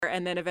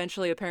and then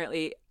eventually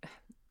apparently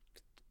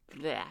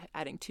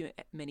adding too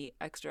many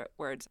extra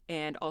words.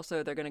 And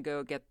also they're going to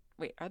go get,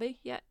 wait, are they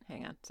yet?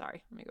 Hang on.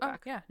 Sorry. Let me go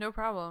back. Yeah, no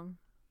problem.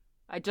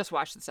 I just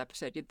watched this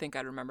episode. You'd think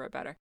I'd remember it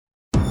better.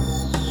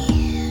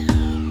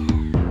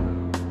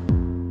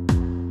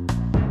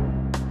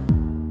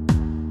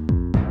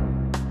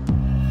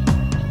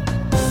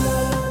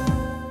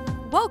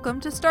 Welcome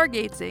to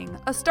Stargazing,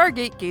 a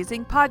Stargate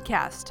gazing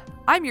podcast.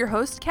 I'm your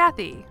host,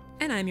 Kathy.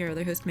 And I'm your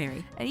other host,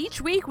 Mary. And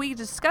each week we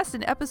discuss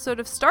an episode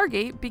of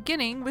Stargate,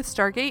 beginning with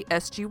Stargate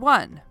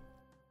SG-1. I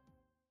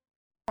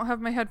don't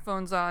have my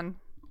headphones on,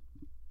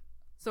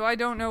 so I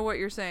don't know what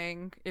you're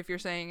saying, if you're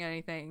saying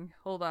anything.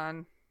 Hold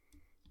on.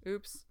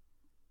 Oops.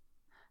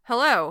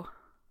 Hello?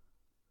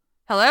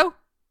 Hello?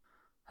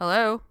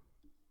 Hello?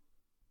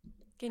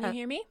 Can you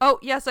hear me? Oh,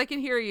 yes, I can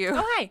hear you.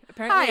 Oh, hi.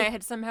 Apparently Hi. I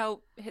had somehow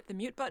hit the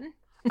mute button.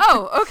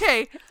 Oh,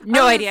 okay.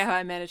 No idea how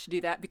I managed to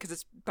do that because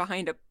it's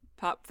behind a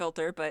pop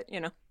filter, but, you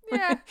know.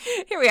 Yeah.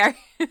 Here we are.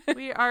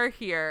 We are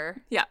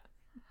here. Yeah.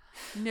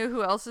 You know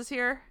who else is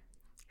here?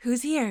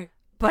 Who's here?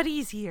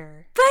 Buddy's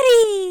here.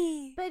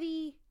 Buddy!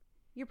 Buddy,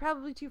 you're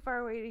probably too far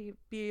away to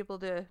be able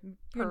to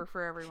purr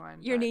for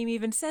everyone. Your but name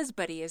even says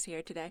Buddy is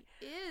here today.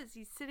 is.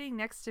 He's sitting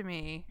next to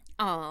me.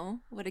 Oh,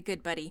 what a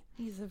good buddy.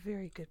 He's a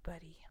very good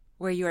buddy.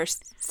 Where you are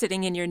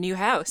sitting in your new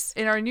house.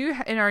 In our new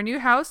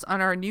house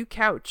on our new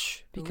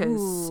couch, because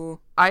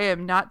Ooh. I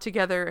am not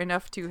together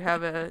enough to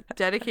have a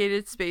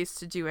dedicated space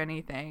to do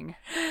anything.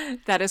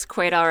 That is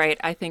quite all right.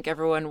 I think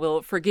everyone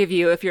will forgive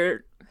you if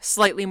you're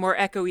slightly more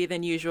echoey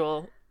than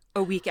usual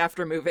a week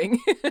after moving.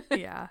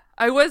 Yeah.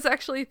 I was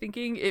actually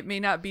thinking it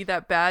may not be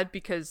that bad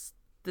because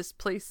this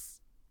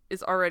place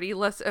is already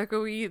less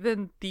echoey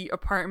than the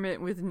apartment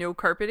with no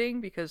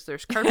carpeting, because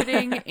there's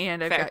carpeting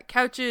and I've Fair. got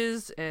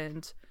couches,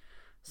 and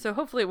so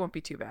hopefully it won't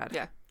be too bad.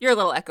 Yeah. You're a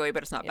little echoey,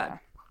 but it's not Yeah. bad.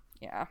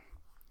 Yeah.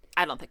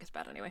 I don't think it's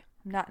bad anyway.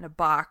 I'm not in a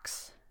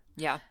box.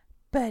 Yeah.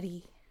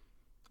 Buddy.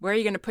 Where are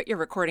you going to put your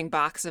recording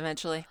box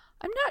eventually?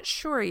 I'm not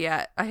sure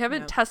yet. I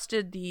haven't No.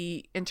 tested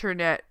the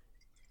internet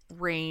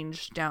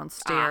range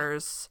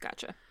downstairs.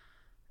 Gotcha.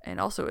 And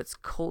also it's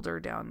colder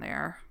down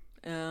there.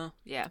 Oh,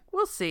 yeah.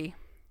 We'll see.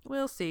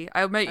 We'll see.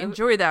 I might I w-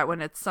 enjoy that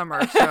when it's summer.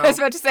 I was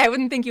So about to say, I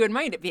wouldn't think you would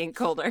mind it being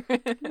colder.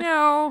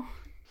 no,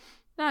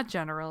 not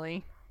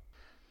generally.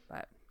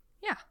 But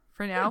yeah,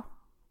 for now,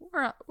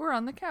 we're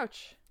on the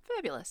couch.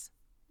 Fabulous.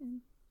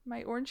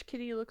 My orange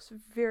kitty looks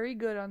very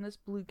good on this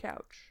blue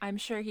couch. I'm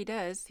sure he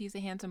does. He's a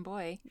handsome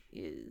boy. He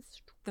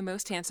is. The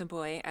most handsome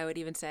boy, I would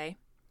even say.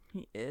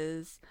 He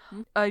is.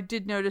 Hmm. I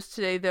did notice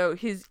today, though,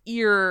 his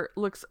ear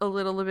looks a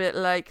little bit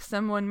like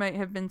someone might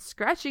have been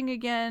scratching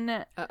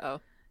again. Uh-oh.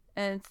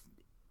 And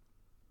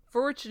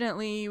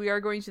fortunately, we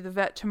are going to the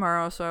vet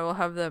tomorrow, so I will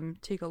have them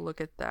take a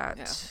look at that.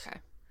 Yeah, okay.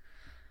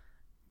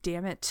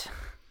 Damn it.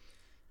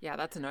 Yeah,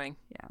 that's annoying.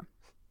 Yeah.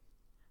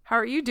 How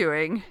are you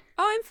doing?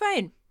 Oh, I'm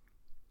fine.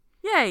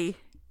 Yay.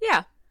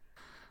 Yeah.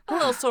 A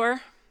little sore,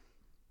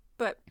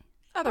 but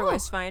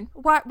otherwise fine.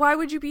 Why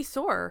would you be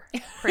sore,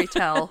 pray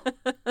tell?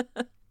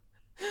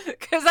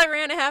 Because I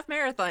ran a half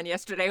marathon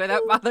yesterday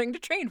without bothering to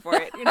train for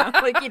it,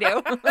 like you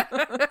do.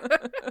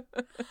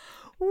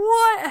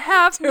 What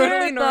half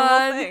Totally normal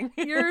marathon?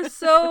 thing. You're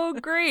so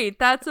great.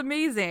 That's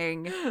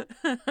amazing.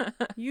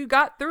 You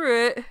got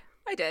through it.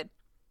 I did.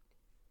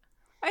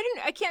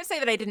 I can't say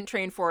that I didn't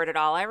train for it at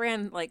all. I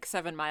ran like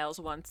 7 miles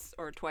once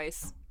or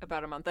twice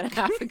about a month and a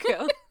half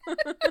ago.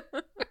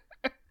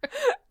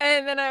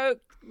 And then I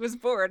was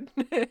bored.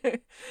 I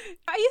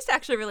used to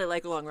actually really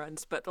like long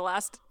runs, but the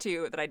last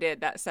 2 that I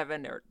did, that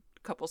 7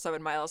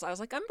 miles, I was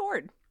like, I'm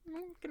bored.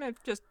 I'm going to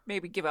just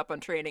maybe give up on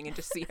training and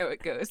just see how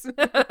it goes. So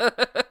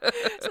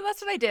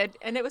that's what I did,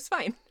 and it was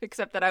fine,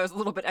 except that I was a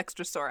little bit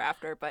extra sore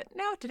after, but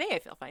now today I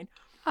feel fine.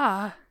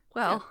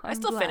 Well, I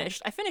still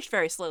finished. I finished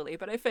very slowly,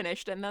 but I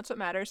finished, and that's what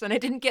matters. And I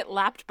didn't get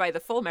lapped by the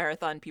full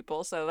marathon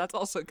people, so that's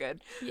also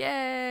good.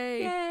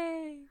 Yay.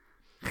 Yay!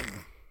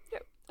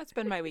 Yep, that's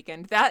been my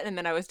weekend. That, and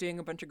then I was doing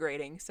a bunch of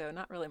grading, so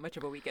not really much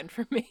of a weekend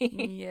for me.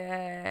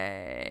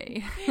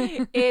 Yay.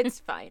 It's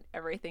fine.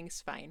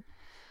 Everything's fine.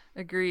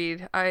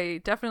 Agreed.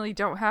 I definitely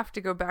don't have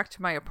to go back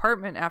to my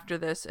apartment after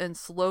this and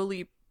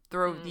slowly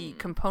throw the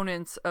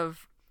components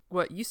of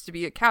what used to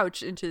be a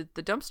couch into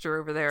the dumpster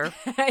over there.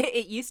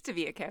 It used to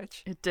be a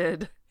couch. It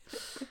did.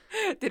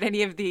 Did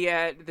any of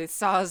the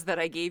saws that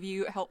I gave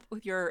you help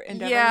with your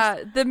endeavors?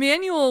 Yeah, the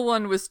manual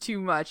one was too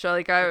much.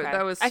 Okay.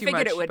 That was too much. I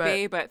figured it would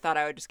be, but thought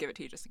I would just give it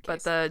to you just in But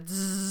case. the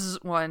zzz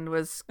one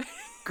was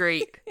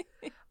great.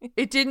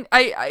 It didn't.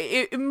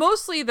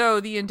 Mostly though,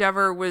 the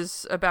endeavor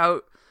was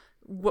about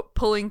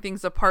pulling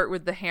things apart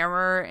with the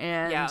hammer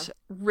and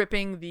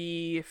ripping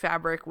the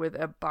fabric with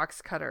a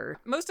box cutter.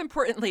 Most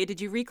importantly, did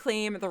you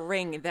reclaim the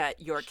ring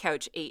that your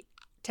couch ate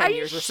 10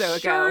 years or so ago? I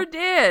sure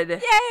did.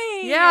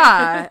 Yay!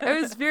 Yeah, I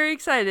was very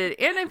excited.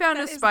 And I found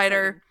a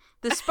spider.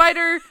 The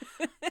spider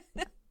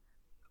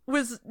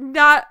was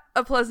not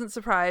a pleasant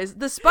surprise.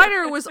 The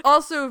spider was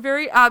also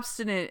very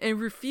obstinate and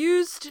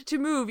refused to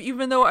move,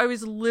 even though I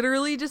was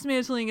literally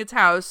dismantling its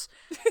house.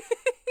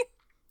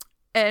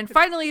 And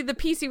finally, the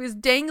piece he was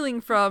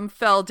dangling from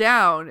fell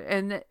down,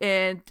 and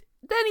then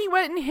he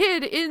went and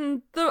hid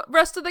in the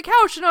rest of the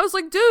couch. And I was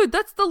like, dude,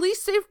 that's the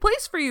least safe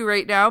place for you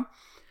right now.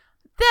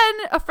 Then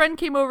a friend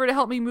came over to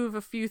help me move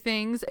a few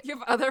things. You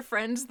have other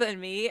friends than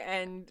me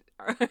and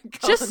Colin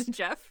and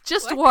Jeff?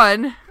 Just What?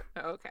 one.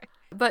 Oh, okay.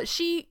 But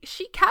she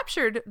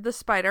captured the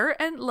spider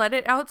and let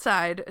it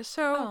outside.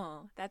 So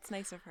Oh, that's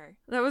nice of her.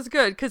 that was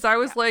good, because I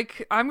was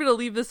like, I'm going to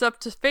leave this up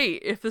to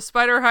fate. If the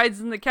spider hides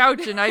in the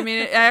couch and I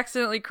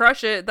accidentally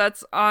crush it,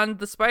 that's on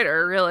the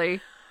spider, really.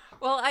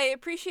 Well, I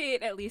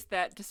appreciate at least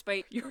that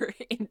despite your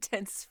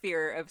intense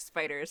fear of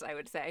spiders, I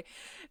would say,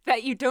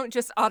 that you don't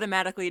just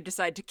automatically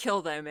decide to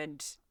kill them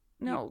and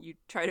No. you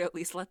try to at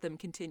least let them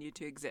continue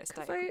to exist.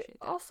 I I appreciate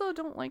that. also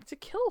don't like to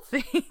kill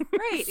things.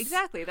 Right,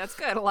 exactly. That's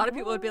good. A lot of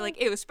people would be like,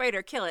 "Ew,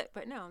 spider, kill it,"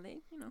 but no, they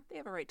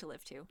have a right to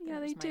live too. Yeah,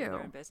 they just mind their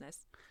do. own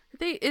business.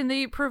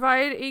 They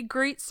provide a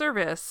great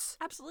service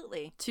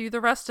Absolutely, to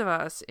the rest of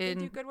us they do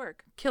in good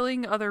work.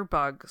 killing other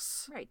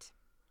bugs. Right.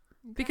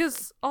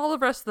 Because all the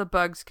rest of the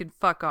bugs can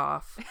fuck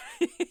off.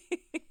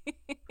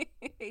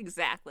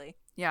 Exactly.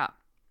 Yeah.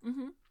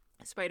 Mm-hmm.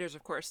 Spiders,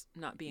 of course,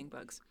 not being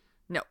bugs.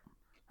 No.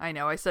 I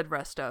know. I said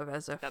rest of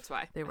as if That's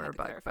why they I were had a to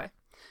bug. clarify. But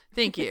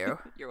thank you.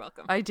 You're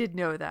welcome. I did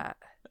know that.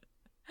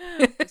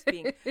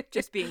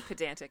 just being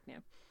pedantic now.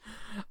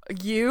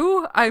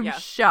 You? I'm Yeah.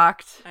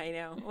 shocked. I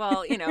know.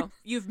 Well,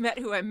 you've met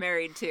who I'm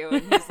married to,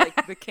 and he's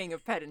like the king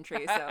of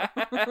pedantry, so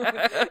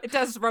it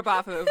does rub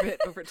off a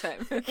bit over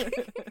time.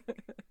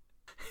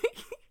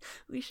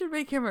 We should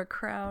make him a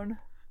crown.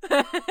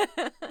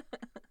 That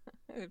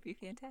would be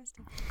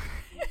fantastic.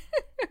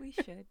 We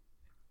should.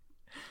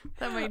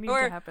 That might need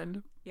Or- to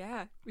happen.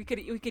 Yeah, we could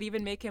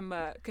even make him.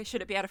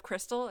 Should it be out of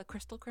crystal? A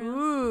crystal crown?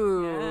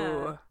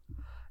 Ooh.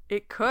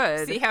 It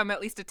could. See how I'm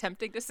at least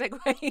attempting to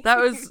segue. That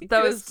was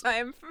this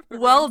time.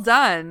 well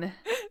done.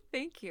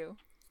 Thank you.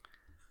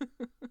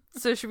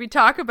 So should we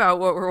talk about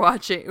what we're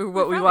watching or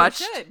what we probably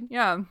watched? should.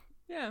 Yeah.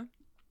 Yeah.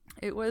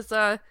 It was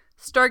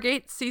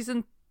Stargate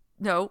season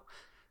no,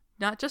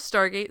 not just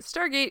Stargate.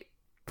 Stargate.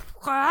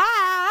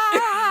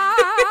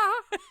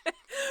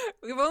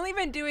 We've only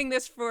been doing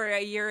this for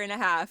a year and a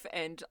half,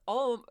 and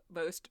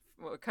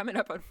coming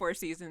up on 4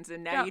 seasons,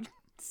 and now Yeah. you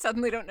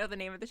suddenly don't know the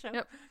name of the show.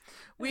 Yep.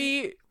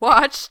 We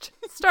watched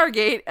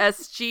Stargate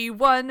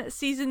SG-1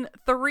 season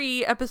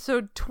 3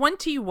 episode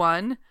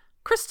 21,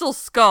 Crystal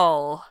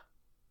Skull.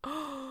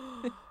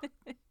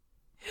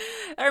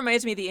 That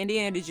reminds me, the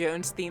Indiana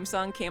Jones theme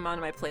song came on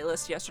my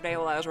playlist yesterday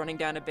while I was running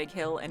down a big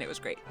hill, and it was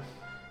great.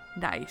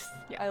 Nice.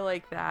 Yeah. I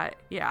like that.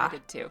 Yeah. I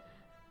did too.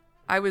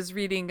 I was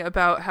reading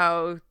about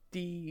how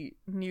the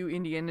new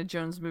Indiana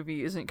Jones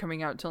movie isn't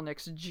coming out till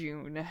next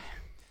June.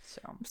 So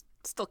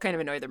Still kind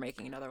of annoyed they're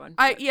making another one.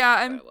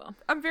 I'm well.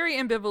 I'm very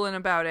ambivalent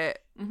about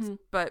it. Mhm.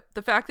 But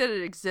the fact that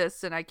it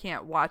exists and I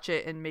can't watch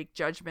it and make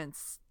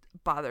judgments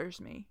bothers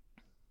me.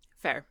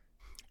 Fair.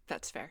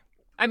 That's fair.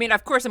 I mean,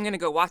 of course I'm going to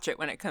go watch it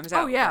when it comes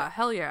out. Oh yeah,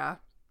 hell yeah.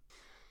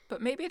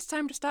 But maybe it's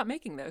time to stop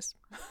making those.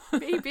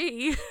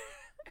 Maybe.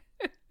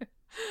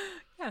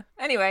 Yeah.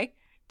 Anyway.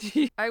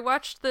 I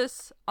watched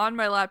this on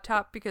my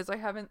laptop because I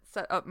haven't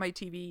set up my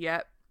TV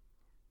yet.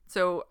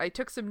 So I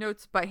took some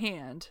notes by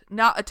hand.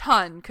 Not a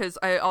ton, because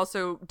I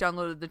also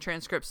downloaded the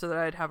transcript so that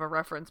I'd have a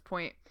reference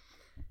point.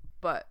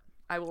 But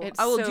I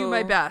will do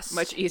my best.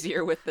 Much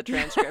easier with the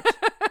transcript.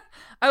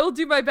 I will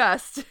do my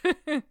best.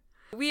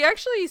 We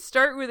actually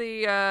start with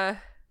a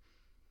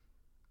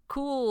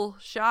cool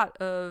shot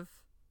of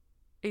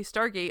a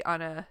Stargate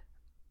on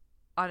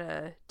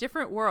a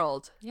different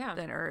world Yeah.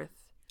 than Earth.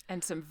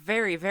 And some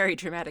very, very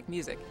dramatic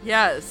music.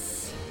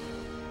 Yes.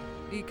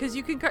 Because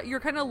you're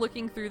kind of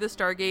looking through the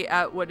Stargate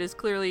at what is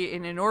clearly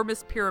an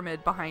enormous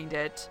pyramid behind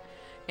it.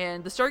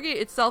 And the Stargate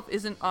itself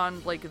isn't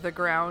on, like, the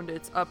ground.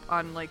 It's up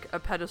on, like, a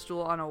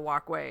pedestal on a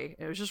walkway.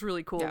 It was just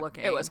really cool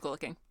looking. It was cool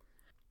looking.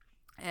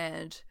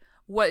 And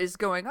what is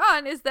going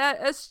on is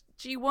that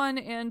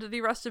SG-1 and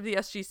the rest of the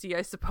SGC,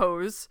 I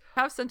suppose,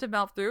 have sent a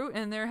map through,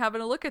 and they're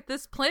having a look at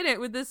this planet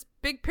with this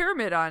big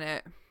pyramid on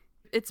it.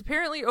 It's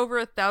apparently over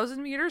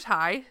 1,000 meters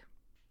high,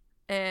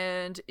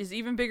 and is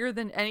even bigger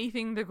than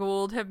anything the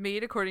Goa'uld have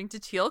made, according to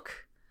Teal'c.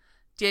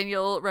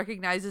 Daniel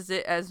recognizes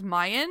it as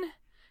Mayan,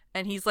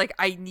 and he's like,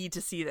 I need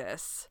to see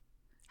this.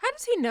 How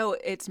does he know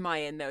it's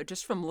Mayan, though,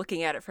 just from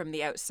looking at it from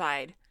the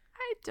outside?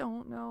 I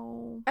don't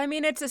know. I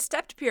mean, it's a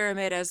stepped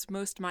pyramid, as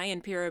most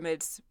Mayan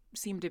pyramids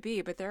seem to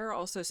be, but there are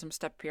also some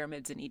stepped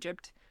pyramids in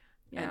Egypt.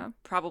 Yeah. And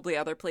probably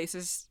other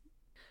places.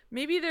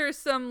 Maybe there's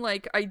some,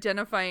 like,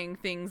 identifying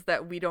things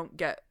that we don't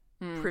get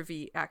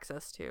privy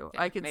access to.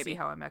 Yeah, I can maybe. see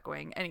how I'm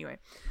echoing. Anyway.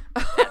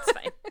 That's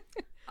fine.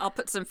 I'll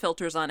put some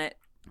filters on it.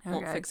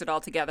 Won't Okay. fix it all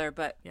together,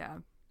 but Yeah.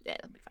 yeah,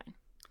 it'll be fine.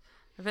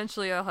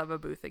 Eventually I'll have a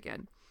booth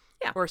again.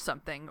 Yeah. Or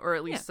something. Or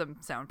at least Yeah. some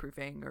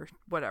soundproofing or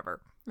whatever.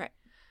 Right.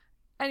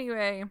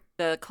 Anyway,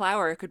 The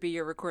Clower could be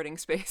your recording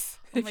space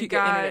if my you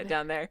get internet God.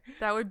 down there.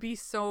 that would be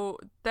so...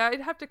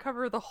 That'd have to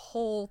cover the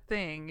whole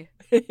thing.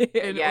 Yeah,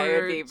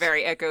 it would be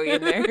very echoey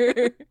in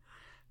there.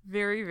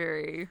 Very,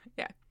 very...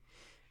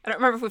 I don't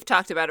remember if we've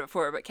talked about it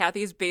before, but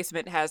Kathy's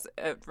basement has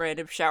a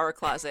random shower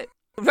closet.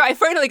 I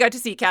finally got to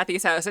see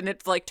Kathy's house, and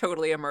it's like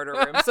totally a murder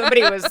room.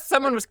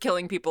 Someone was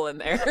killing people in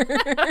there.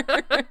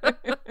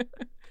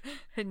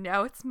 And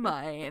now it's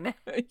mine.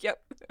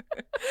 Yep.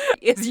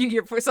 As you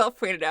yourself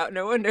pointed out,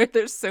 no wonder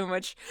there's so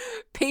much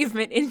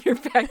pavement in your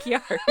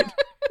backyard.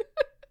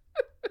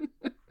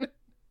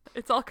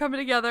 It's all coming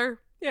together.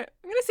 Yeah,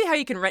 I'm going to see how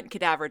you can rent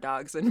cadaver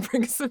dogs and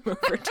bring some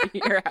over to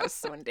your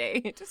house one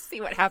day. Just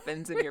see what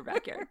happens in your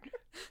backyard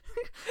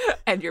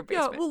and your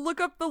basement. Yeah, we'll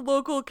look up the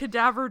local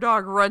cadaver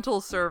dog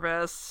rental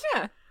service.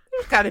 Yeah,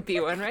 there's got to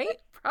be one, right?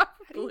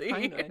 Probably.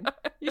 Find one.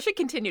 You should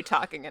continue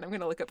talking, and I'm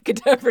going to look up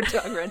cadaver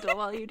dog rental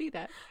while you do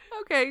that.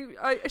 Okay,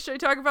 should I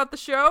talk about the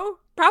show?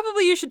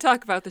 Probably you should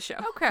talk about the show.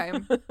 Okay.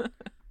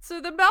 So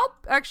the Malp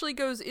actually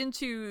goes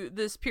into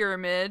this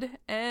pyramid,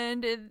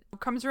 and it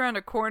comes around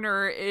a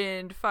corner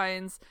and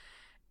finds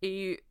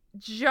a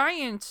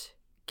giant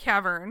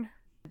cavern.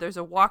 There's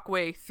a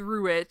walkway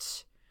through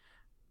it,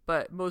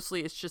 but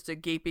mostly it's just a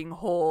gaping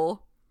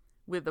hole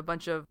with a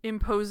bunch of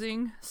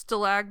imposing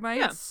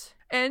stalagmites.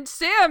 Yeah. And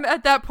Sam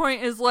at that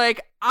point is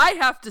like, I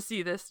have to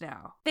see this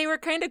now. They were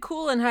kind of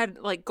cool and had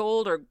like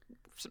gold or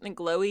something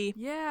glowy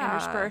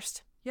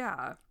interspersed.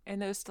 Yeah. And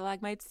those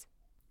stalagmites.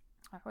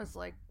 I was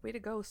like, way to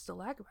go,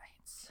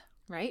 stalagmites.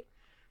 Right?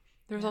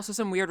 There was also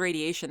some weird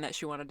radiation that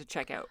she wanted to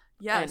check out.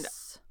 Yes. And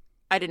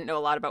I didn't know a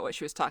lot about what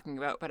she was talking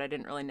about, but I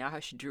didn't really know how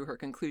she drew her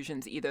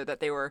conclusions either,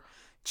 that they were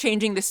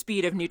changing the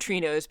speed of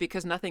neutrinos,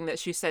 because nothing that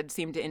she said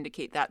seemed to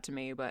indicate that to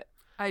me, but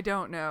I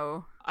don't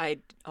know. I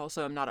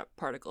also am not a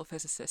particle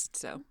physicist,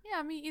 so.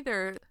 Yeah, me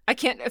either. I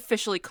can't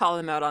officially call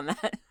him out on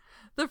that.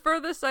 The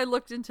furthest I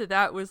looked into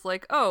that was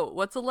like, oh,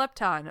 what's a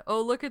lepton? Oh,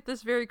 look at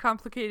this very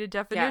complicated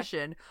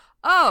definition. Yeah.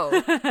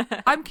 Oh,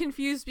 I'm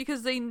confused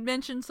because they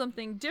mentioned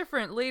something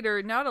different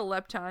later, not a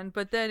lepton,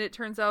 but then it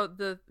turns out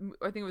I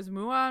think it was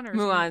muon or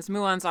muons.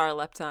 Muons are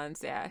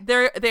leptons, yeah.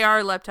 They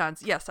are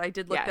leptons. Yes, I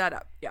did look that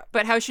up. Yeah.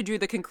 But how she drew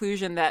the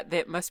conclusion that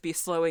it must be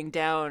slowing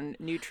down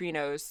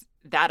neutrinos,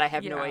 that I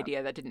have no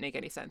idea. That didn't make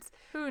any sense.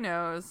 Who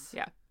knows?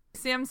 Yeah.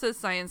 Sam says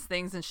science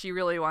things and she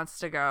really wants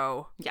to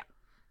go. Yeah.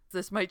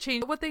 This might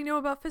change what they know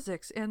about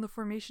physics and the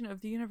formation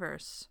of the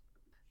universe.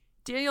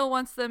 Daniel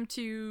wants them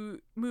to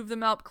move the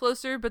Malp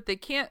closer, but they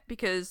can't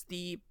because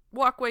the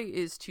walkway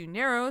is too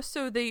narrow,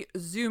 so they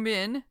zoom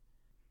in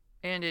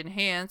and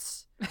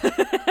enhance.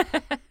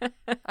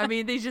 I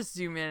mean, they just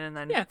zoom in and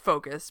then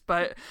focus,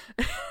 but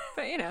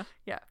you know.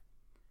 Yeah.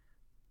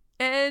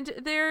 And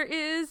there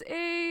is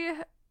a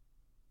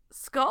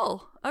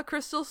skull, a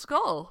crystal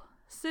skull,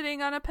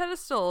 sitting on a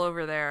pedestal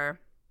over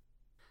there.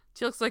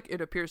 She looks like it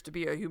appears to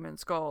be a human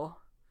skull.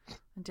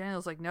 And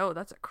Daniel's like, no,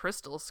 that's a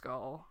crystal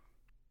skull.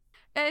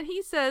 And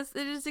he says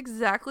it is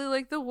exactly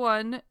like the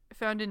one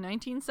found in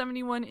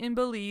 1971 in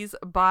Belize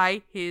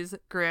by his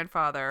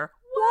grandfather.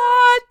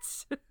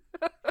 What?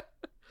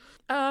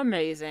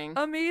 Amazing.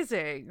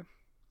 Amazing.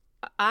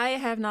 I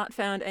have not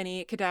found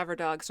any cadaver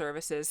dog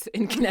services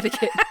in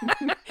Connecticut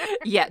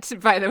yet,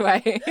 by the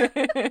way.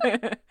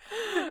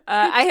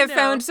 I have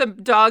found some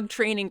dog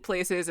training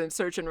places and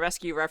search and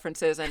rescue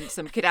references and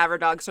some cadaver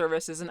dog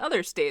services in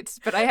other states,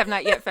 but I have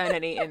not yet found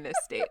any in this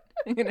state.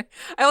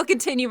 I will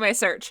continue my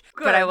search,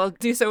 but I will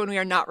do so when we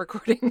are not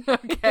recording.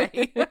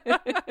 Okay.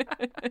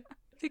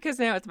 Because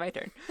now it's my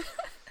turn.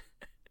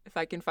 If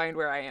I can find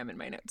where I am in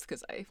my notes,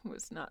 because I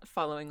was not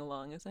following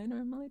along as I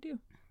normally do.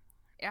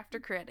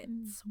 After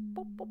credits.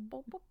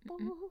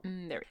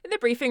 There. In the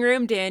briefing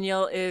room,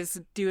 Daniel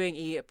is doing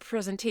a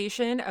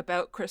presentation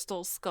about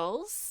crystal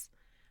skulls.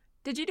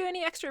 Did you do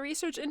any extra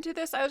research into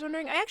this? I was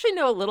wondering. I actually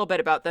know a little bit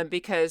about them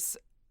because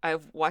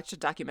I've watched a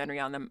documentary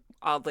on them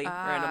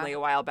randomly a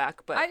while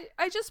back. But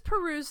I just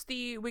perused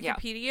the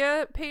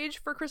Wikipedia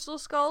page for crystal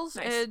skulls,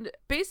 and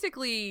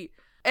basically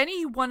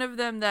any one of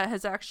them that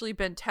has actually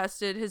been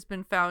tested has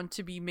been found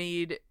to be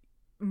made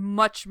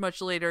much,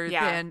 much later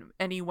than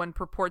anyone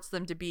purports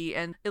them to be.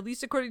 And at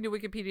least according to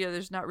Wikipedia,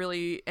 there's not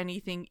really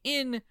anything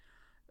in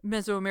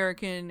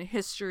Mesoamerican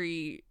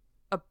history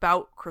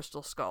about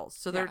crystal skulls.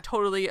 So they're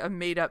totally a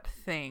made up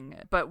thing.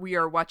 But we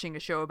are watching a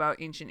show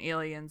about ancient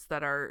aliens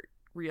that are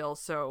real,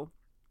 so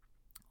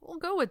we'll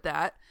go with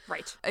that.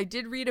 Right. I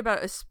did read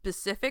about a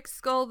specific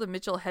skull, the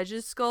Mitchell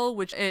Hedges skull,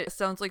 which it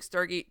sounds like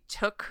Stargate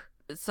took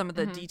some of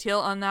the detail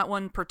on that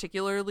one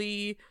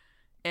particularly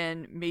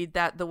and made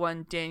that the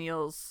one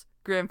Daniel's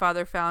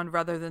grandfather found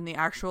rather than the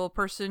actual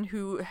person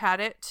who had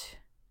it.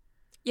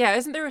 Yeah,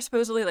 isn't there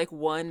supposedly like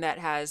one that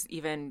has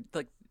even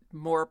like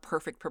more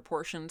perfect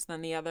proportions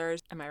than the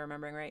others? Am I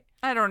remembering right?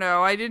 I don't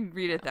know. I didn't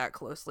read it that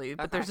closely,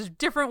 but there's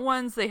different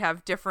ones. They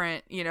have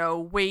different,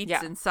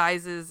 weights and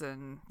sizes,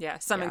 and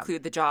some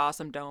include the jaw,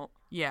 some don't.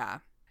 Yeah.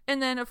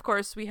 And then, of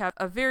course, we have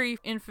a very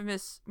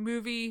infamous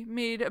movie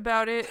made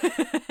about it.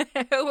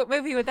 What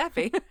movie would that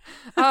be?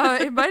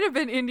 It might have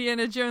been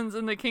Indiana Jones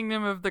and the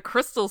Kingdom of the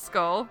Crystal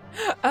Skull.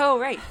 Oh,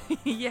 right.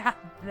 Yeah,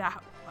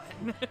 that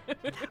one.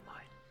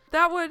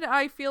 That one,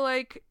 I feel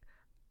like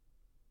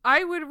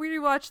I would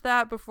rewatch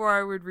that before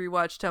I would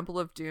rewatch Temple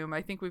of Doom.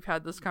 I think we've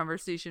had this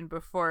conversation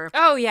before.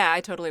 Oh, yeah,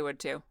 I totally would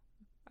too.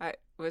 It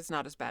was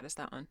not as bad as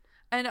that one.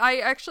 And I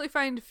actually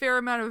find a fair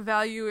amount of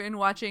value in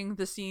watching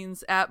the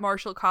scenes at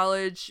Marshall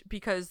College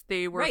because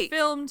they were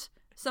filmed,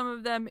 some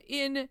of them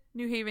in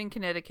New Haven,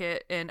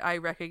 Connecticut, and I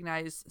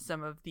recognize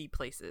some of the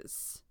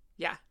places.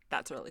 Yeah,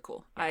 that's really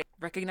cool. I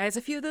recognize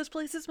a few of those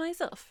places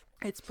myself.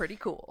 It's pretty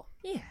cool.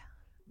 Yeah.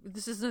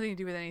 This has nothing to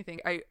do with anything.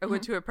 I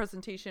went to a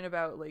presentation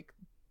about like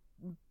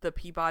the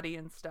Peabody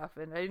and stuff,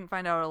 and I didn't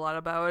find out a lot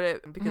about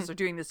it because they're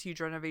doing this huge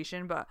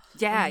renovation, but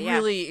I'm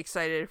really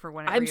excited for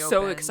when it reopens. I'm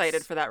so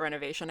excited for that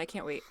renovation. I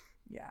can't wait.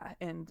 Yeah,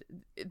 and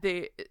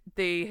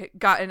they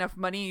got enough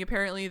money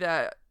apparently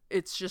that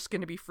it's just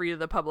going to be free to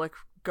the public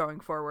going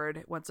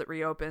forward once it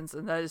reopens,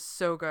 and that is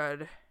so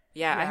good.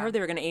 Yeah, I heard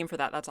they were going to aim for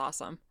that. That's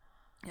awesome.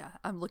 Yeah,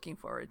 I'm looking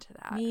forward to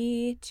that.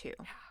 Me too.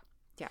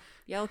 Yeah.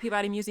 Yellow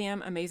Peabody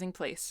Museum, amazing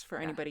place for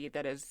anybody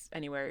that is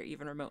anywhere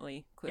even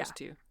remotely close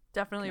to.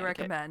 Definitely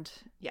recommend.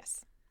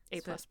 Yes.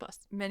 A++.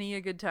 Many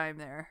a good time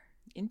there.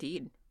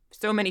 Indeed.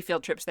 So many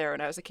field trips there when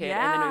I was a kid,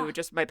 and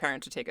then my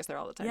parents would take us there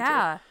all the time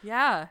too.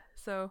 Yeah.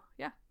 So,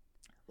 yeah.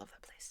 Love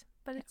that place.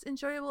 But it's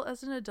enjoyable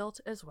as an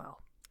adult as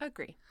well.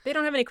 Agree. They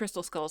don't have any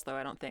crystal skulls, though,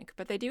 I don't think.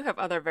 But they do have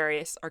other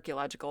various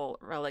archaeological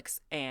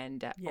relics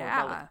and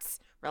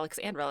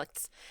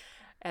relics,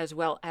 as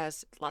well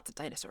as lots of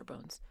dinosaur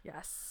bones.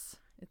 Yes.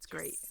 It's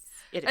great.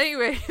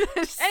 Anyway,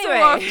 so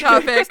off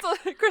topic.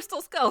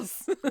 Crystal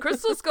skulls.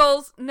 Crystal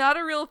skulls, not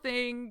a real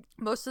thing.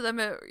 Most of them,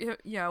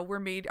 were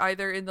made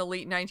either in the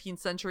late 19th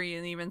century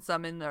and even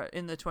some in the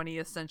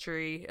 20th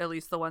century. At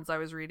least the ones I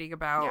was reading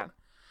about. Yeah.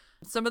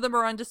 Some of them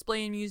are on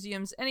display in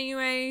museums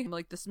anyway.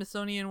 Like the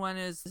Smithsonian one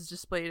is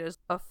displayed as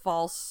a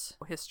false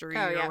history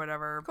or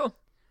whatever. Cool.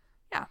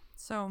 Yeah.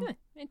 So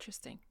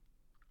interesting.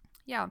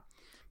 Yeah.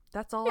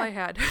 That's all I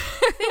had.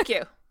 Thank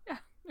you. Yeah.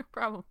 No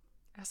problem.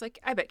 I was like,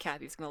 I bet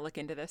Kathy's going to look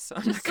into this, so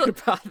I'm not going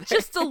to bother.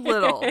 Just a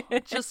little.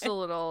 Just a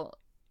little.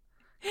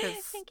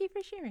 Thank you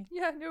for sharing.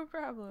 Yeah, no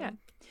problem. Yeah.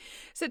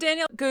 So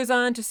Daniel goes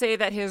on to say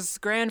that his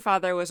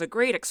grandfather was a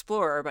great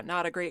explorer, but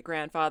not a great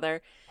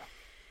grandfather,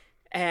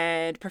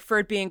 and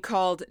preferred being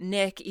called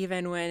Nick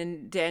even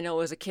when Daniel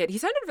was a kid. He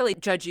sounded really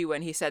judgy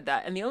when he said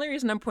that, and the only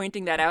reason I'm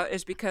pointing that out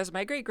is because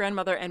my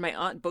great-grandmother and my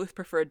aunt both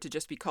preferred to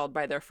just be called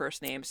by their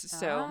first names.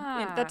 So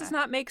that does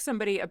not make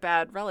somebody a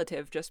bad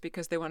relative just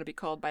because they want to be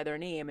called by their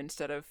name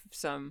instead of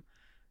some,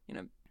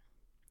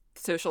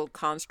 social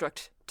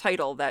construct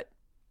title that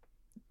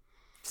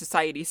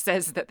society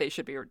says that they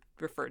should be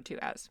referred to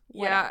as.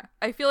 Whatever. Yeah,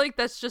 I feel like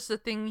that's just a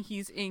thing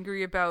he's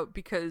angry about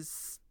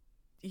because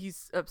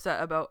he's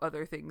upset about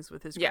other things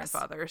with his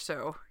grandfather,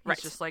 so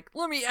he's just like,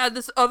 let me add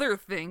this other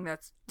thing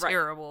that's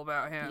terrible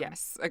about him.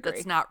 Yes, agree.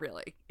 That's not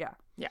really. Yeah,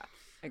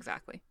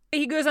 exactly.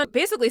 He goes on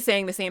basically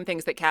saying the same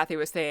things that Kathy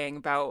was saying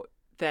about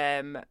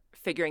them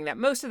figuring that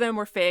most of them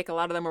were fake, a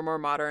lot of them were more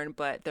modern,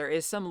 but there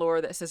is some lore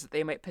that says that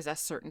they might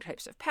possess certain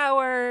types of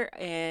power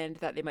and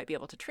that they might be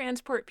able to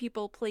transport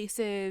people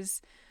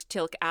places.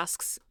 Teal'c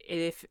asks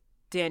if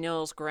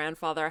Daniel's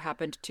grandfather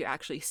happened to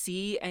actually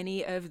see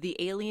any of the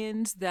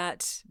aliens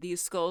that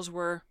these skulls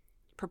were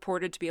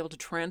purported to be able to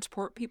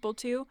transport people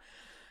to.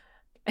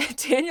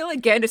 Daniel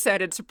again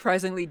sounded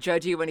surprisingly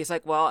judgy when he's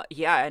like, well,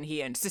 yeah, and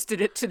he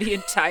insisted it to the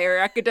entire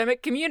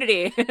academic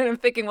community. And I'm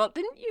thinking, well,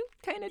 didn't you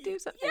kind of do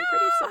something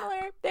pretty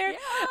similar there? Yeah.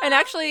 And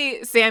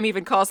actually, Sam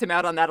even calls him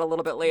out on that a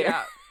little bit later.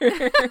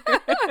 Yeah.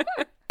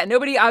 And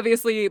nobody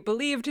obviously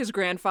believed his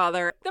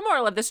grandfather. The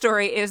moral of the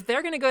story is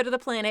they're going to go to the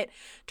planet,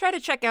 try to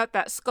check out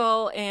that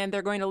skull, and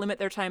they're going to limit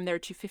their time there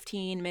to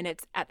 15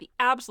 minutes at the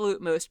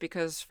absolute most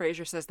because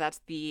Fraser says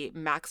that's the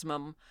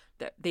maximum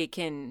that they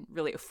can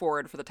really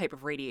afford for the type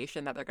of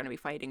radiation that they're going to be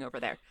fighting over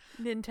there.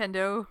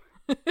 Nintendo.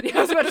 I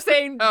was about to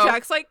say,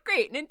 Jack's like,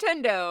 great,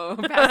 Nintendo.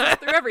 Passes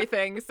through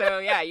everything. So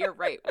yeah, you're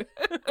right.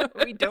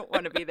 We don't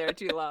want to be there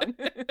too long.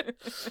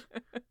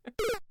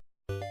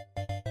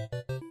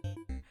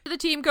 The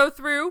team go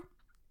through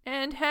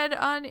and head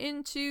on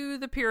into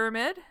the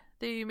pyramid.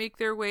 They make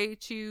their way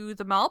to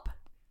the Malp.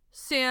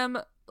 Sam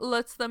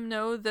lets them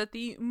know that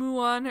the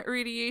muon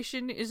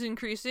radiation is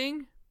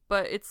increasing,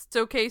 but it's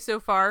okay so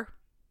far.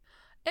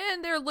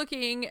 And they're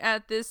looking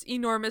at this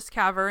enormous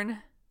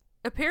cavern.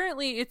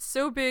 Apparently, it's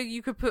so big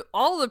you could put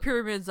all the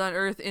pyramids on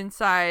Earth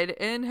inside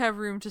and have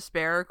room to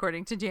spare,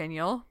 according to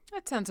Daniel.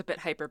 That sounds a bit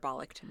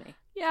hyperbolic to me.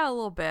 Yeah, a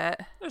little bit.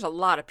 There's a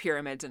lot of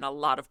pyramids in a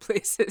lot of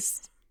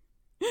places.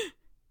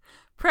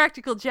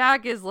 Practical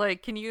Jack is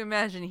like, can you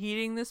imagine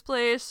heating this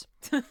place?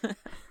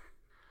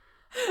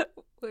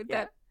 Would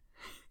that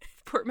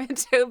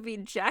portmanteau be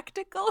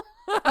Jacktical?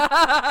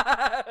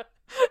 That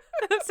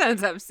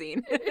sounds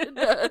obscene. It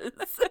does.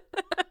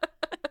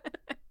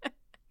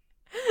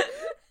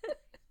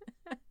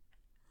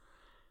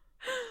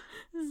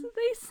 So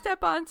they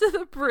step onto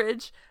the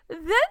bridge.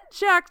 Then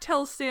Jack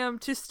tells Sam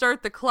to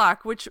start the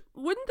clock, which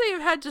wouldn't they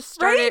have had to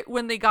start it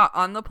when they got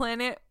on the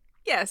planet?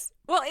 Yes.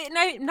 Well,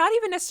 not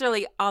even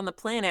necessarily on the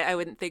planet, I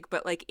wouldn't think,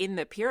 but like in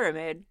the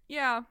pyramid,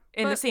 Yeah.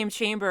 in the same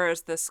chamber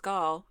as the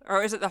skull.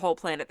 Or is it the whole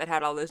planet that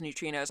had all those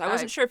neutrinos? I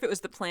wasn't sure if it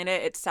was the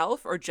planet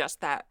itself or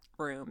just that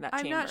room, that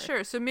chamber. I'm not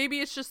sure. So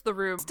maybe it's just the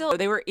room. Still,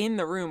 they were in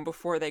the room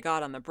before they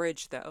got on the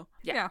bridge, though.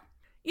 Yeah.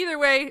 Either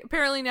way,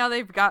 apparently now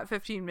they've got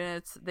 15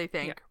 minutes, they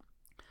think.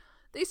 Yeah.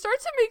 They start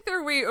to make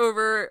their way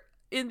over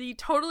in the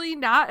totally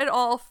not at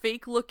all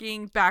fake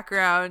looking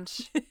background.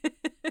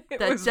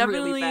 That was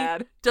definitely really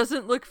bad.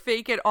 Doesn't look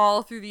fake at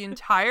all through the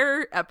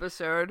entire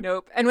episode.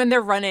 Nope. And when they're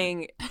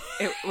running,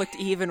 it looked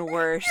even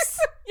worse.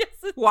 Yes,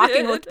 it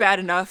Walking did. looked bad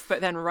enough,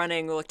 but then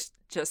running looked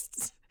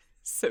just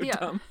so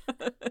dumb.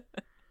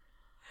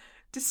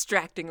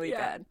 Distractingly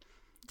bad.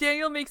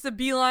 Daniel makes a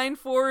beeline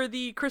for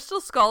the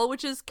crystal skull,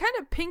 which is kind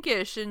of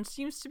pinkish and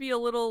seems to be a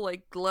little,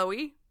 like,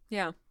 glowy.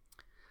 Yeah.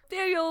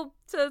 Daniel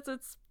says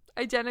it's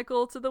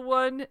identical to the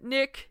one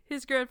Nick,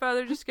 his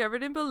grandfather,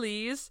 discovered in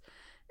Belize.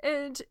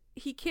 And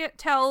he can't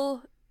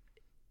tell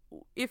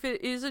if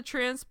it is a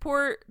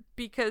transport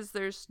because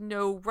there's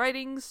no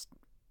writings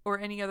or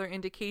any other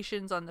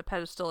indications on the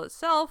pedestal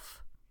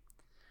itself.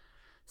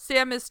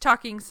 Sam is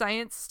talking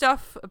science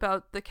stuff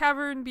about the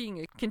cavern being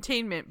a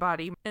containment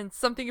body and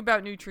something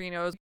about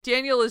neutrinos.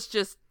 Daniel is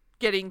just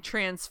getting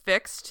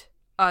transfixed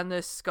on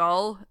this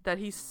skull that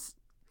he's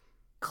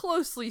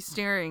closely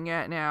staring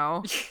at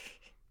now.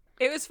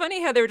 It was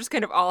funny how they were just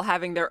kind of all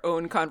having their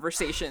own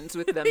conversations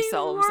with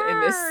themselves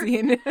in this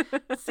scene.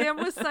 Sam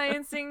was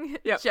sciencing.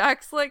 Yep.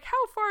 Jack's like,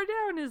 how far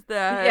down is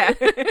that?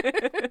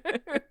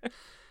 Yeah.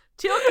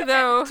 Teal'c,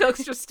 though.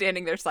 Teal'c's just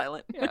standing there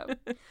silent. Yeah.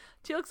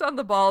 Teal'c's on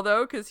the ball,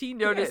 though, because he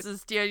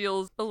notices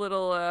Daniel's a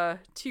little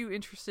too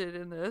interested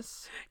in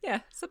this.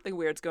 Yeah, something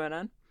weird's going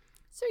on.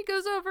 So he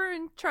goes over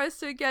and tries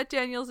to get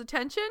Daniel's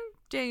attention.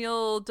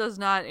 Daniel does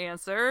not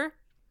answer.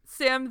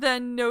 Sam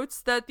then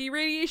notes that the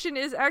radiation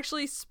is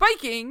actually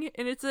spiking,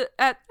 and it's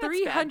at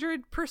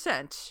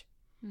 300%.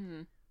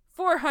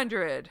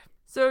 400.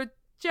 So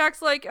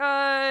Jack's like,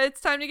 it's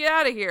time to get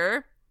out of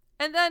here.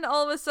 And then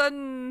all of a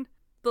sudden,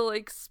 the,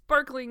 like,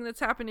 sparkling that's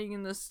happening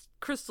in this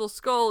crystal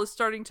skull is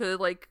starting to,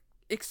 like,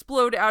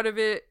 explode out of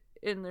it,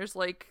 and there's,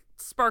 like,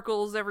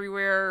 sparkles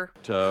everywhere.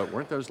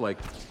 Weren't those, like,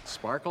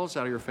 sparkles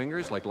out of your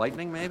fingers? Like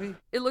lightning, maybe?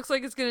 It looks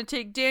like it's gonna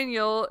take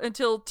Daniel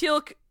until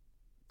Teal'c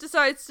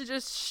decides to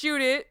just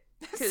shoot it.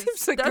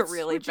 Seems like a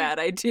really bad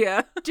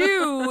idea.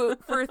 Do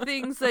for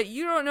things that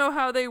you don't know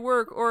how they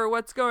work or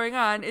what's going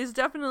on is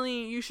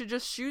definitely you should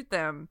just shoot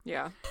them.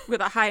 Yeah, with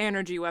a high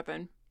energy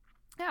weapon.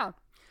 Yeah.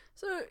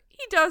 So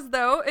he does,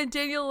 though, and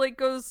Daniel, like,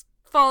 goes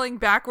falling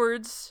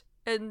backwards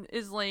and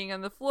is laying on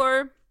the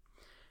floor.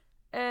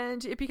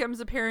 And it becomes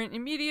apparent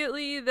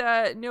immediately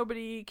that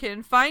nobody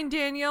can find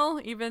Daniel,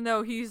 even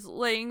though he's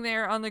laying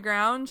there on the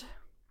ground.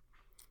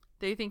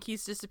 They think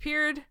he's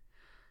disappeared.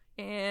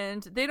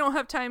 And they don't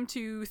have time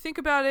to think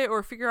about it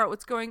or figure out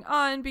what's going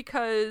on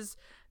because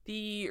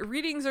the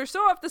readings are so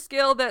off the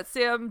scale that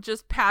Sam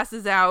just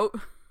passes out.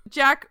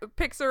 Jack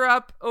picks her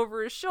up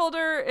over his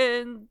shoulder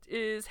and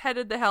is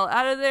headed the hell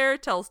out of there,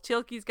 tells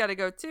Teal'c he's got to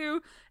go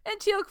too, and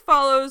Teal'c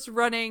follows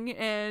running,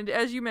 and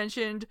as you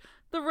mentioned,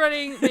 the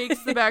running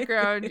makes the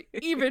background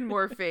even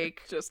more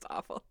fake. Just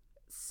awful.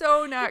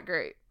 So not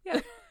great. Yeah.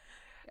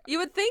 You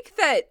would think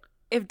that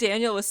if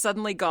Daniel was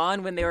suddenly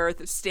gone when they were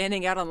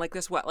standing out on like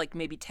this, like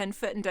maybe 10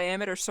 foot in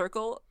diameter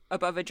circle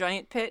above a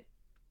giant pit,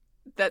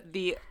 that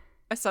the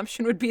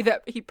assumption would be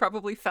that he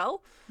probably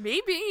fell.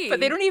 Maybe. But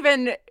they don't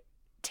even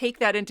take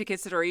that into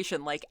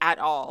consideration, like, at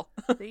all.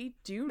 They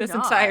do this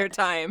not. entire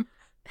time.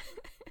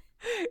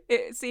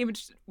 It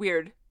seemed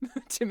weird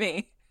to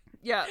me.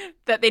 Yeah.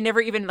 That they never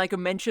even, like,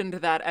 mentioned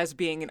that as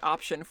being an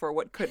option for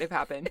what could have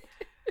happened.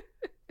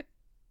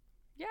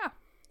 Yeah.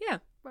 Yeah.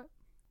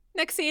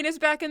 Next scene is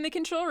back in the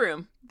control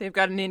room. They've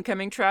got an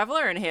incoming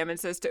traveler, and Hammond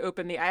says to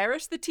open the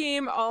iris. The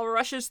team all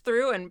rushes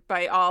through, and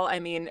by all, I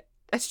mean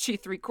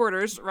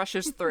SG3/4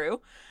 rushes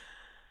through,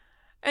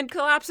 and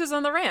collapses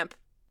on the ramp.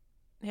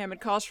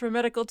 Hammond calls for a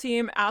medical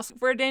team, asks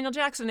where Daniel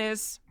Jackson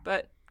is,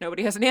 but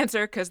nobody has an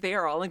answer because they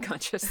are all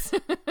unconscious.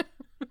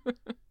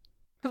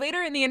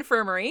 Later in the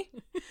infirmary,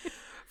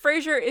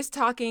 Fraser is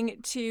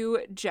talking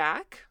to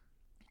Jack.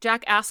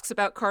 Jack asks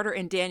about Carter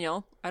and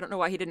Daniel. I don't know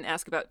why he didn't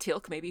ask about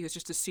Teal'c. Maybe he was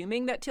just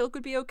assuming that Teal'c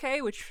would be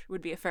okay, which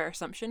would be a fair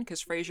assumption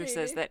because Fraser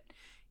says that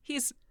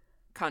he's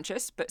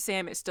conscious, but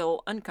Sam is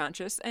still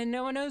unconscious, and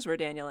no one knows where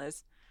Daniel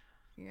is.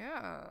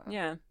 Yeah.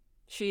 Yeah.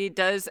 She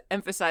does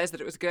emphasize that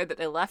it was good that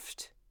they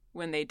left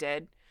when they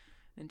did,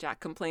 and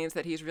Jack complains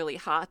that he's really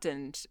hot,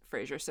 and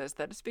Fraser says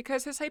that it's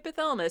because his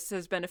hypothalamus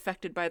has been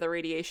affected by the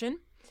radiation.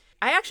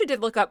 I actually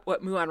did look up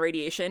what muon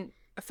radiation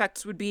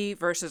effects would be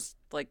versus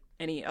like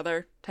any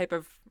other type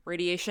of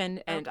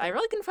radiation, and I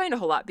really couldn't find a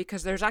whole lot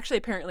because there's actually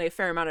apparently a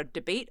fair amount of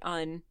debate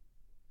on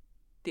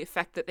the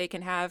effect that they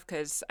can have,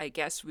 because I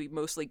guess we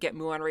mostly get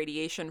muon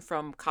radiation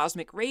from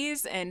cosmic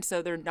rays, and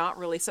so they're not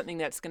really something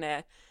that's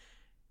gonna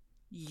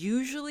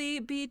usually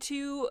be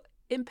too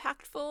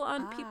impactful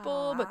on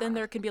people, but then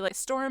there can be like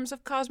storms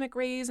of cosmic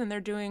rays, and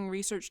they're doing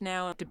research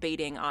now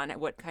debating on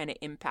what kind of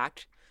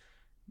impact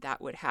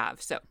that would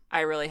have. So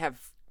I really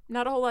have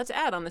not a whole lot to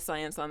add on the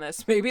science on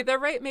this. Maybe they're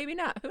right, maybe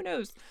not. Who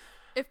knows?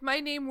 If my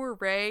name were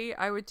Ray,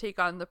 I would take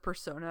on the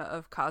persona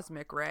of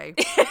Cosmic Ray.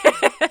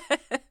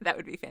 That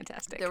would be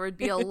fantastic. There would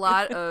be a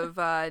lot of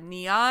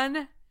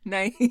neon.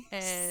 Nice.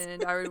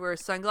 And I would wear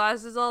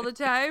sunglasses all the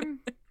time.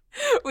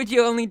 Would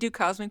you only do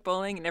cosmic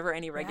bowling and never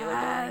any regular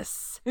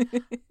Yes.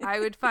 I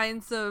would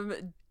find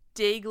some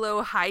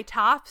Dayglow high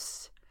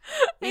tops.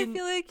 I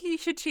feel like you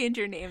should change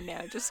your name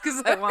now just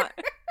because I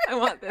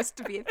want this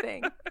to be a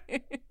thing.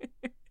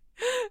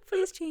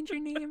 Please change your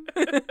name.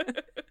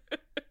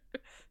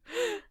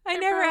 I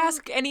never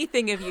ask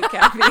anything of you,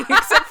 Kathy,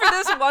 except for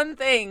this one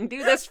thing.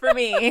 Do this for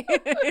me.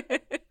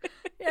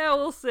 Yeah,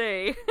 we'll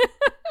see.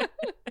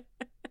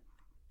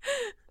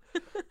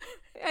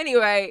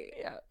 Anyway,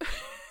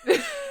 Yeah.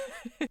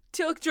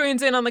 Teal'c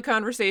joins in on the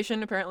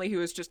conversation. Apparently he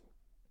was just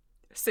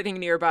sitting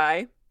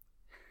nearby.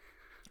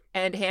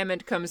 And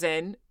Hammond comes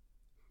in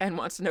and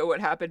wants to know what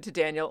happened to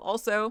Daniel.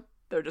 Also,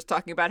 they're just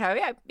talking about how,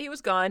 yeah, he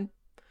was gone.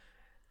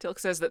 Teal'c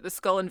says that the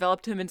skull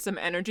enveloped him in some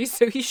energy,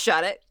 so he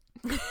shot it.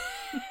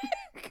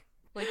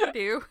 Like you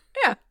do.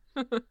 Yeah.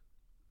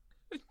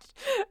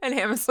 And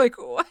Hammond's like,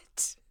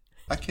 what?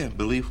 I can't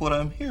believe what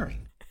I'm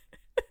hearing.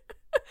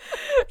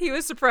 He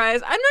was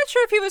surprised. I'm not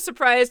sure if he was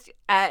surprised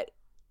at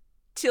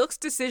Teal'c's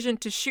decision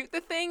to shoot the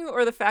thing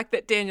or the fact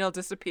that Daniel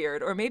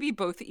disappeared, or maybe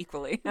both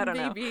equally. I don't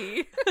know.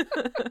 Maybe.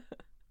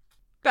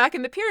 Back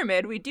in the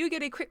pyramid, we do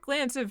get a quick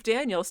glance of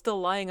Daniel still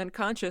lying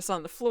unconscious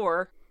on the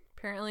floor.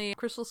 Apparently,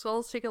 crystal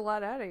skulls take a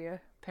lot out of you.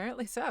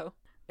 Apparently so.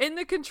 In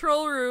the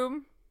control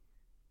room,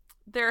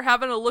 they're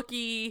having a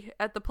looky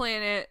at the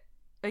planet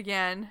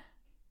again,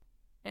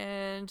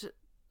 and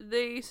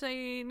they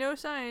say no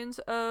signs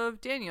of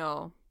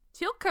Daniel.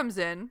 Teal'c comes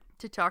in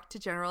to talk to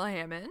General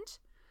Hammond,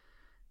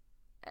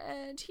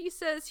 and he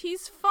says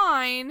he's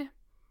fine,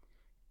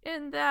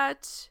 and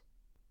that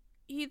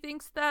he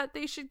thinks that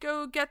they should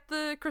go get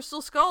the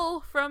crystal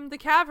skull from the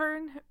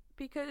cavern,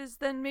 because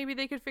then maybe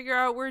they could figure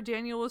out where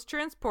Daniel was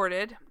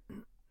transported.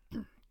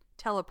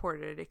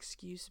 Teleported,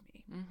 excuse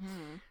me.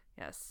 Mm-hmm.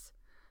 Yes.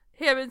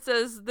 Hammond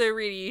says the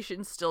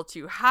radiation's still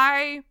too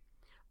high,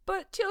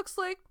 but Teal'c's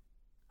like,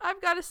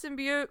 I've got a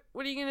symbiote,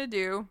 what are you gonna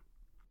do?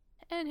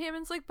 And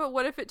Hammond's like, but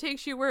what if it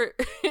takes you where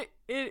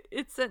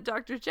it sent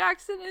Dr.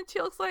 Jackson? And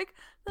Teal'c's like,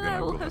 then I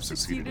will have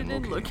succeeded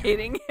in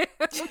locating him.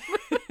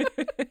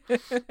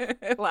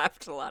 I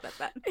laughed a lot at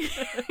that.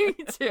 Me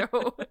too.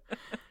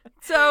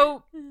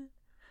 So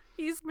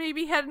he's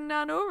maybe heading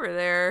on over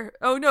there.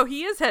 Oh no,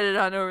 he is headed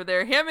on over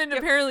there. Hammond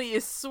apparently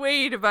is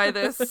swayed by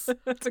this.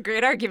 It's a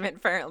great argument,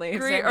 apparently.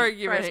 Great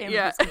argument,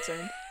 yeah.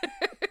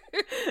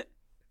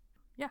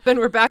 Yeah. Then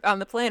we're back on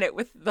the planet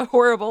with the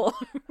horrible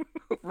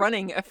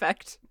running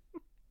effect.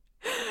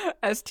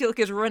 As Teal'c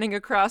is running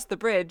across the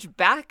bridge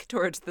back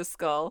towards the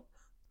skull,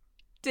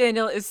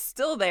 Daniel is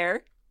still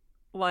there,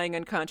 lying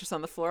unconscious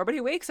on the floor, but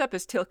he wakes up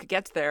as Teal'c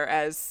gets there,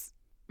 as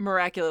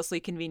miraculously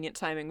convenient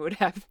timing would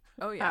have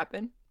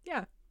happen.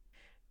 Yeah.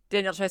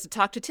 Daniel tries to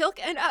talk to Teal'c,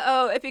 and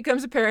it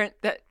becomes apparent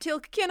that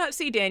Teal'c cannot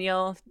see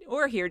Daniel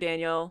or hear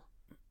Daniel.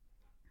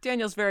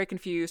 Daniel's very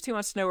confused. He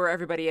wants to know where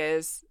everybody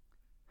is.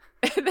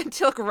 And then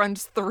Teal'c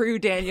runs through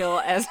Daniel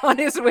as on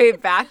his way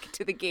back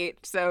to the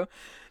gate, so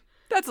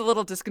that's a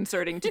little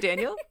disconcerting to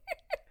Daniel.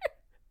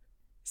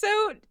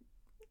 So,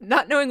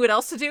 not knowing what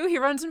else to do, he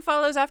runs and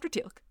follows after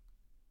Teal'c.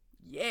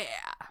 Yeah.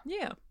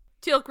 Yeah.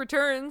 Teal'c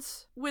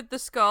returns with the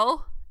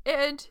skull,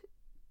 and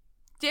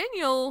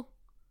Daniel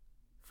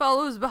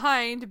follows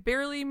behind,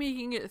 barely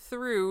making it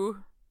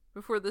through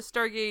before the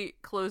Stargate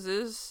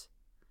closes.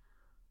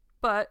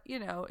 But,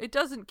 it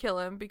doesn't kill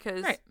him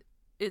because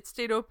it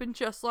stayed open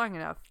just long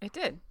enough. It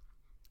did.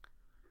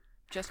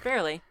 Just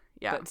barely.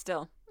 Yeah. But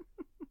still.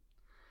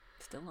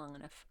 Still long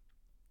enough.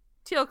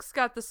 Teal'c's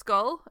got the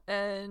skull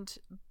and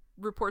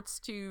reports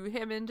to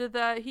Hammond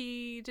that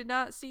he did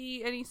not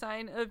see any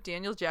sign of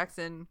Daniel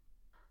Jackson.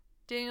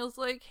 Daniel's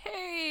like,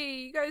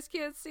 hey, you guys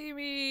can't see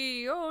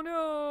me. Oh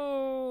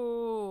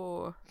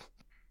no.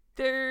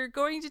 They're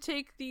going to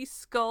take the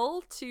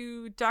skull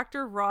to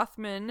Dr.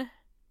 Rothman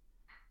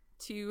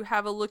to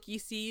have a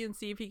looky-see and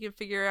see if he can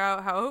figure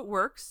out how it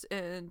works.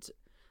 And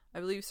I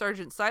believe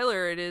Sergeant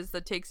Seiler it is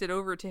that takes it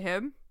over to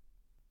him.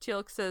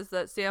 Teal'c says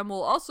that Sam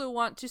will also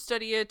want to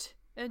study it,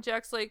 and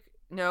Jack's like,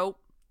 no.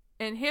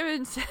 And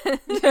Hammond says,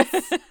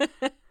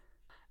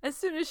 as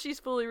soon as she's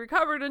fully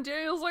recovered, and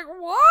Daniel's like,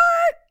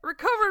 what?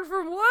 Recovered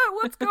from what?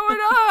 What's going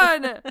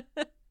on?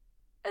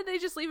 And they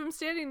just leave him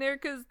standing there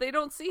because they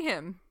don't see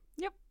him.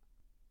 Yep.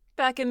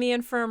 Back in the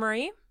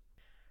infirmary,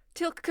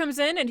 Teal'c comes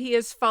in, and he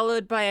is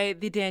followed by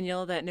the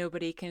Daniel that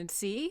nobody can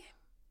see.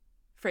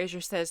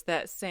 Fraser says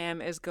that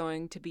Sam is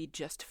going to be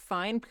just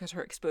fine because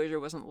her exposure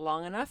wasn't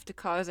long enough to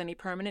cause any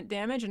permanent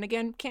damage. And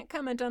again, can't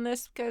comment on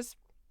this because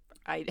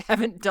I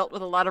haven't dealt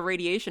with a lot of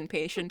radiation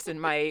patients in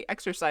my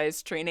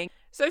exercise training.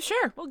 So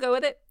sure, we'll go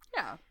with it.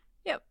 Yeah.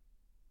 Yep.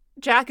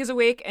 Jack is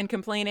awake and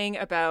complaining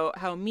about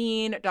how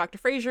mean Dr.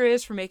 Fraser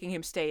is for making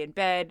him stay in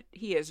bed.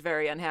 He is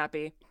very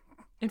unhappy.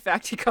 In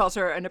fact, he calls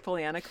her a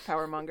Napoleonic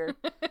powermonger.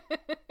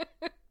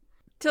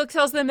 Teal'c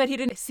tells them that he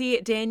didn't see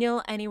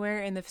Daniel anywhere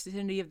in the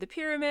vicinity of the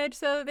pyramid,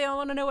 so they all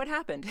want to know what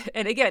happened.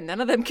 And again, none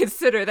of them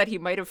consider that he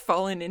might have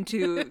fallen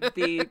into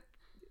the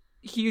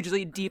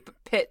hugely deep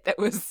pit that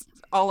was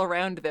all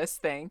around this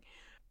thing.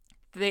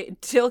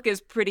 Teal'c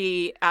is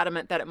pretty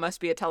adamant that it must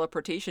be a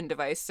teleportation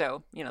device,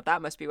 so,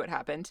 that must be what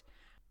happened.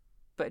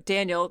 But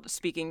Daniel,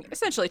 speaking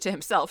essentially to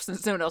himself,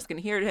 since no one else can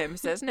hear him,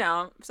 says,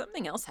 no,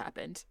 something else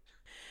happened.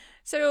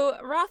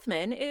 So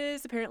Rothman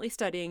is apparently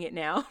studying it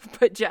now,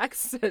 but Jax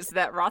says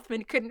that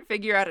Rothman couldn't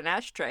figure out an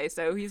ashtray,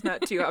 so he's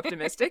not too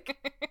optimistic.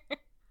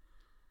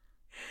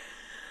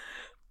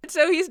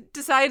 So he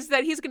decides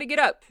that he's going to get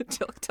up.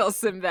 Teal'c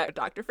tells him that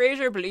Dr.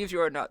 Fraser believes you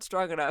are not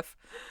strong enough.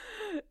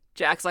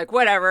 Jack's like,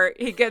 whatever.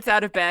 He gets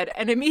out of bed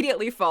and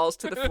immediately falls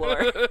to the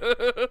floor.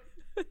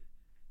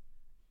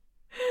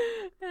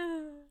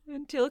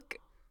 And Teal'c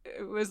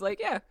was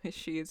like, yeah,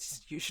 she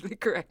is usually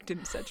correct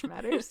in such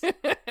matters. And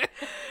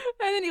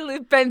then he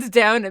bends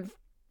down and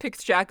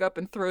picks Jack up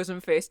and throws him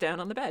face down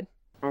on the bed.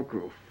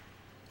 Okay.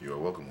 You are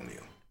welcome,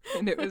 O'Neill.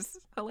 And it was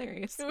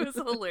hilarious. It was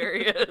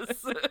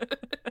hilarious.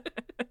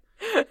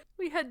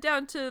 We head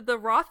down to the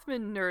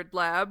Rothman Nerd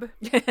Lab.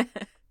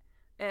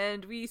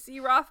 And we see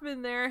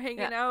Rothman there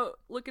hanging out,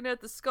 looking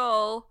at the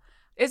skull.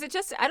 Is it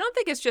just, I don't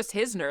think it's just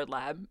his nerd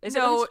lab. Is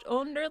it his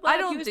own nerd lab? I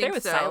don't He was think there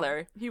with so.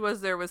 Sylar. He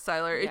was there with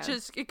Sylar. Yeah.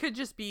 It could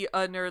just be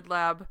a nerd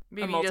lab.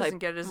 Maybe he doesn't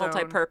get his own.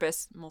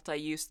 Multi-purpose,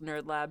 multi-use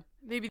nerd lab.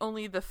 Maybe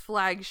only the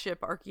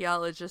flagship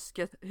archaeologist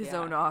get his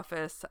own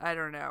office. I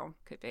don't know.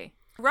 Could be.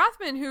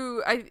 Rothman,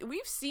 who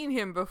we've seen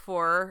him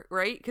before,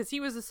 right? Because he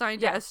was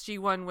assigned to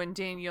SG-1 when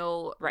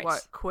Daniel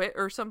quit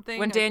or something.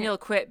 When Daniel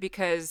quit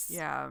because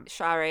Yeah.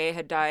 Sha'Rah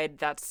had died,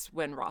 that's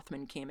when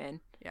Rothman came in.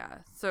 Yeah,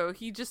 so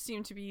he just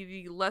seemed to be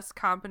the less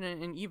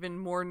competent and even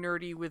more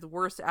nerdy with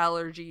worse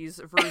allergies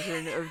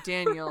version of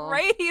Daniel.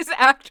 Right? He's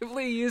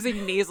actively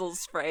using nasal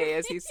spray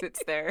as he sits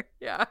there.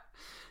 Yeah.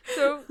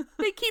 So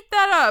they keep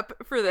that up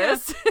for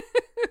this.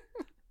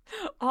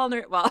 All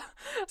I was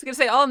going to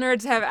say all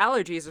nerds have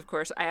allergies, of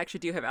course. I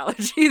actually do have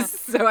allergies,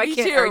 so I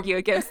can't argue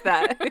against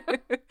that.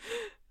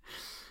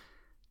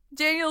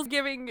 Daniel's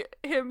giving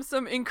him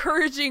some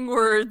encouraging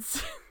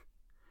words,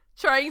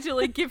 trying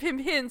to give him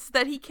hints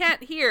that he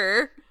can't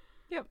hear.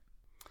 Yep.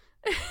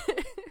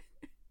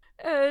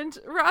 And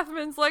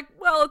Rothman's like,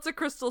 well, it's a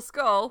crystal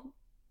skull.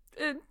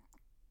 And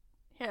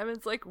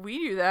Hammond's like, we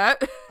knew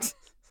that.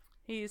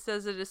 He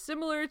says it is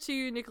similar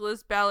to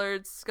Nicholas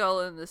Ballard's skull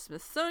in the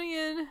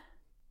Smithsonian.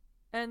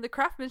 And the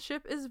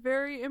craftsmanship is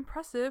very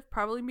impressive,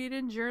 probably made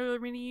in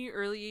Germany,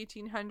 early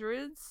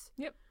 1800s.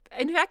 Yep.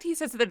 In fact, he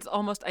says that it's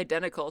almost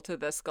identical to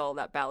the skull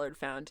that Ballard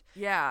found.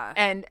 Yeah.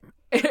 And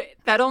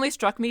that only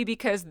struck me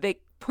because they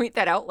point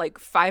that out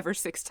 5 or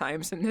 6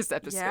 times in this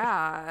episode.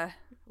 Yeah.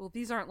 Well,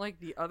 these aren't like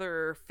the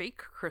other fake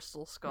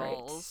crystal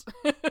skulls.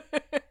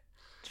 Right.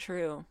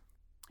 True.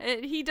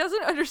 And he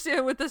doesn't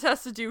understand what this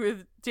has to do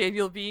with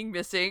Daniel being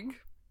missing.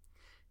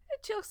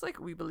 And Teal'c's like,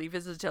 we believe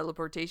it's a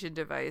teleportation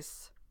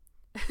device.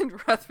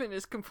 And Rothman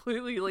is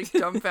completely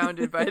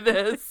dumbfounded by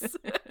this.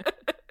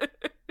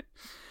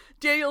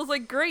 Daniel's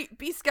like, great,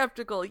 be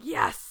skeptical,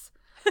 yes.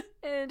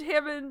 And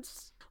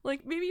Hammond's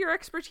like, maybe your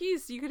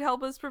expertise, you could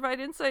help us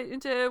provide insight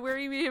into where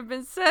he may have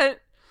been sent.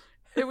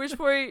 At which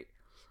point,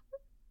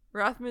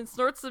 Rothman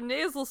snorts some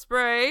nasal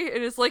spray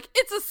and is like,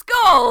 it's a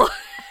skull!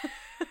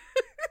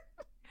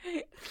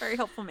 Very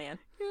helpful man.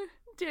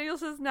 Daniel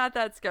says, not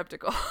that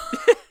skeptical.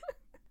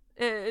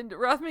 And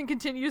Rothman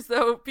continues,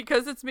 though,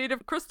 because it's made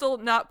of crystal,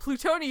 not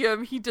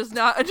plutonium, he does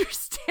not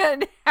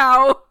understand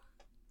how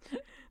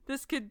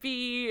this could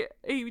be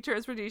a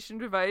transportation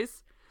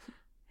device.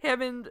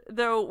 Hammond,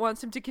 though,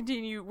 wants him to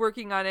continue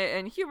working on it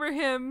and humor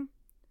him.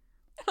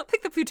 I don't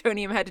think the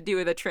plutonium had to do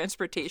with a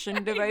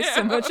transportation device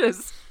so much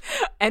as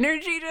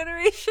energy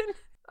generation.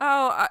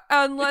 Oh,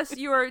 unless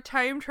you are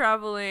time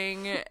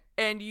traveling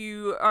and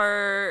you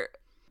are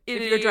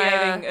if you're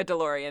driving a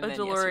DeLorean. A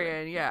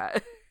DeLorean, yeah.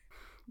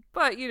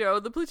 But,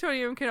 the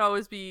plutonium can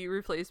always be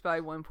replaced by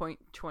 1.21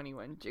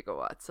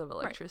 gigawatts of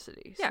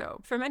electricity. Right. Yeah,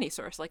 so. from any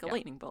source, like a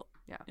lightning bolt.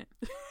 Yeah.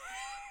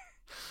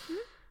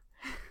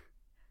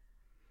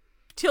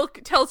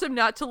 Teal'c tells him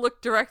not to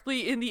look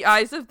directly in the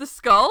eyes of the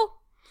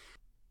skull.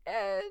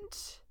 And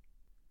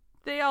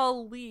they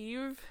all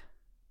leave.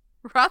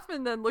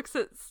 Rothman then looks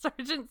at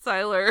Sergeant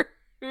Sylar,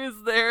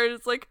 who's there, and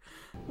is like,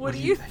 what do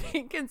you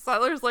think? And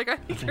Sylar's like, I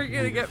think you're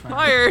going to get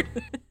fired.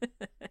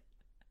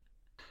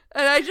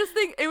 And I just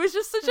think it was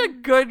just such a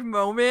good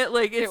moment.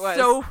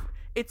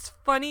 It's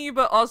funny,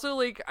 but also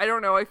I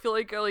don't know. I feel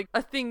like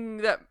a thing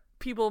that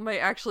people might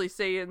actually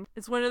say, and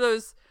it's one of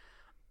those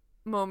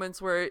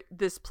moments where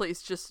this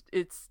place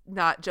it's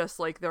not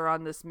just they're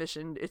on this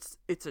mission.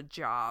 It's a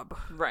job.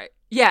 Right.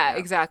 Yeah,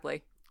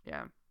 exactly.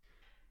 Yeah.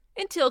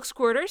 In Teal'c's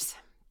quarters,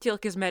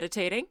 Teal'c is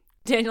meditating.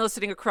 Daniel is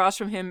sitting across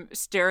from him,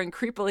 staring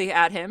creepily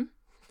at him,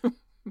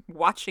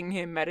 watching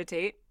him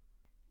meditate.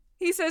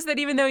 He says that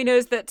even though he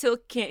knows that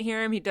Teal'c can't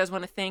hear him, he does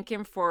want to thank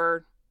him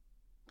for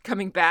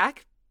coming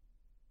back.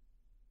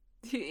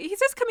 He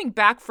says coming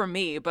back for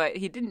me, but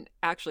he didn't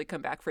actually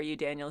come back for you,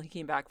 Daniel. He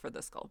came back for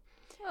the skull.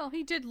 Well,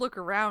 he did look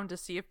around to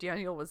see if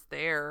Daniel was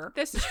there.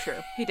 This is true.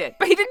 He did.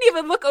 But he didn't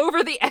even look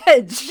over the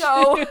edge.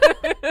 No.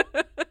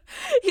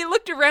 He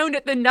looked around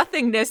at the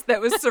nothingness that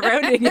was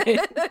surrounding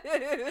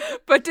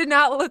it, but did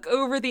not look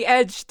over the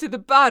edge to the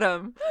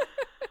bottom.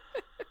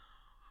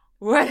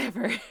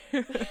 Whatever.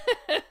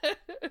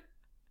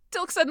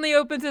 Teal'c suddenly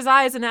opens his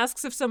eyes and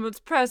asks if someone's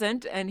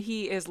present, and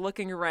he is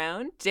looking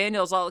around.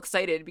 Daniel's all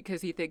excited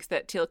because he thinks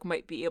that Teal'c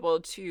might be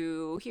able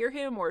to hear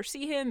him or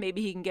see him.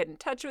 Maybe he can get in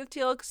touch with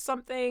Teal'c,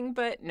 something,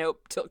 but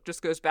nope. Teal'c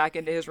just goes back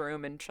into his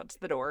room and shuts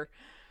the door.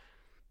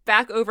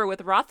 Back over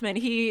with Rothman,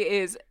 he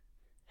is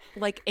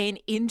like an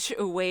inch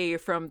away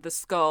from the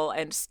skull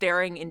and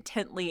staring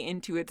intently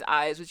into its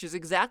eyes, which is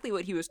exactly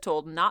what he was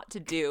told not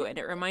to do. And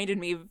it reminded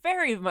me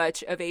very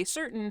much of a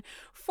certain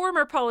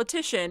former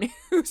politician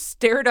who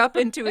stared up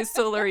into his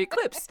solar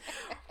eclipse,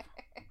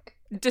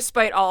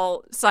 despite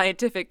all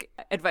scientific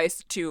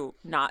advice to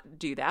not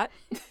do that.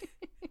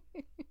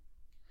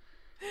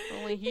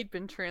 Only he'd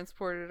been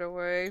transported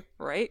away.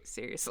 Right?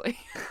 Seriously.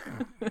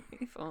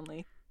 If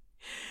only.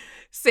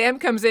 Sam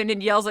comes in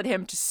and yells at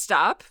him to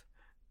stop,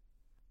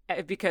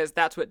 because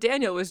that's what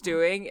Daniel was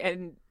doing,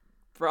 and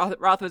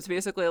Rothman's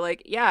basically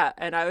like, yeah,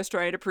 and I was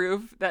trying to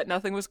prove that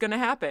nothing was going to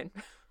happen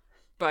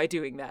by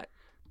doing that.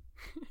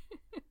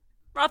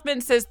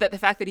 Rothman says that the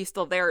fact that he's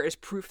still there is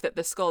proof that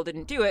the skull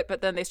didn't do it,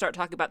 but then they start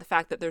talking about the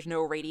fact that there's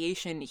no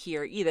radiation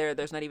here either.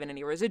 There's not even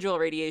any residual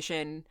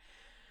radiation.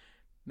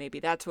 Maybe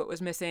that's what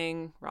was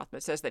missing.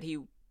 Rothman says that he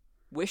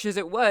wishes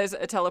it was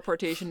a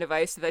teleportation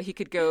device so that he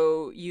could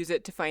go use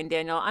it to find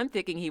Daniel. I'm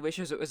thinking he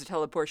wishes it was a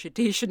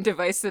teleportation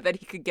device so that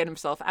he could get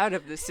himself out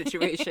of this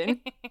situation.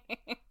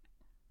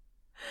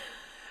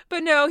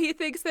 But no, he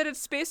thinks that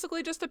it's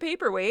basically just a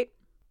paperweight.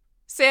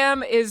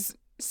 Sam is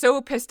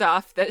so pissed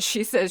off that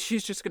she says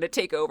she's just going to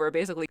take over,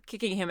 basically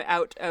kicking him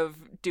out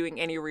of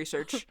doing any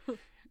research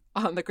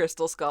on the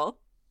crystal skull.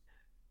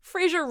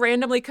 Fraser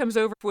randomly comes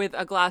over with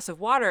a glass of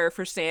water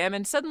for Sam,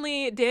 and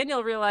suddenly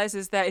Daniel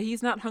realizes that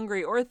he's not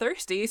hungry or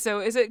thirsty,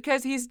 so is it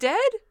because he's dead?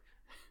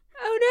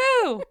 Oh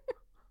no!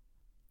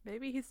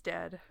 Maybe he's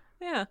dead.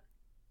 Yeah.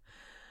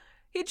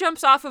 He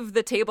jumps off of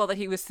the table that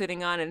he was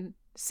sitting on, and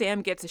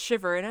Sam gets a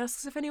shiver and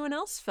asks if anyone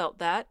else felt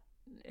that.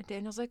 And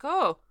Daniel's like,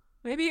 oh,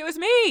 maybe it was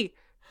me!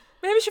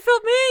 Maybe she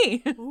felt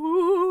me!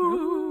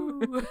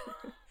 Ooh!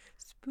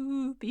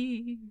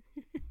 Spoopy.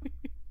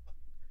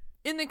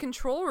 In the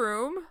control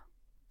room,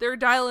 they're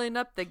dialing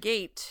up the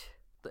gate.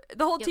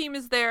 The whole team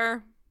is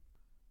there.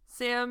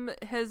 Sam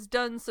has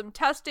done some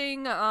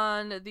testing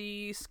on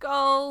the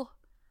skull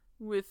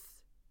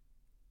with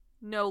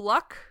no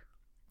luck.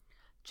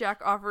 Jack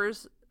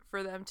offers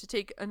for them to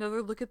take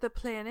another look at the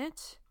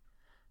planet.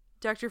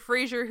 Dr.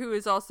 Fraser, who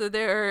is also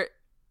there,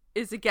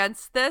 is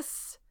against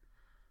this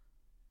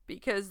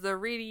because the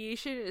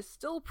radiation is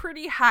still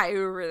pretty high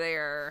over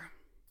there.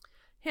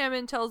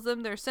 Hammond tells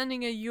them they're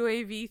sending a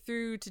UAV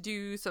through to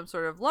do some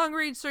sort of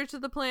long-range search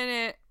of the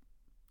planet.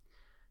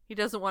 He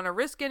doesn't want to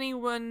risk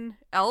anyone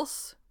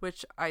else,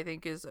 which I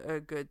think is a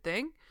good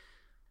thing.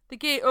 The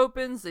gate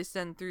opens, they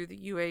send through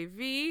the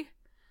UAV.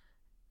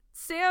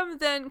 Sam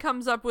then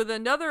comes up with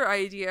another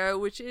idea,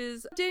 which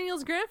is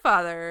Daniel's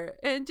grandfather.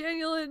 And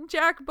Daniel and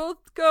Jack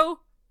both go,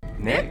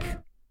 Nick?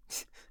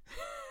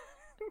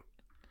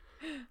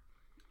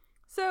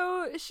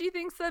 So she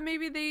thinks that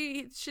maybe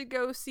they should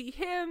go see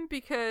him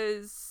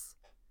because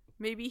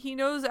maybe he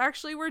knows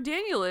actually where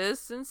Daniel is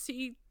since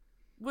he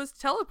was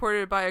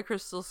teleported by a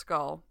crystal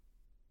skull.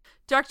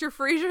 Dr.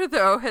 Fraser,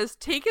 though, has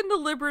taken the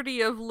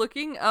liberty of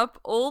looking up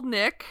old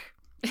Nick,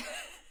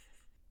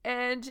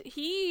 and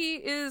he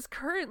is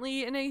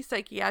currently in a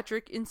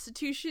psychiatric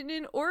institution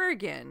in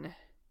Oregon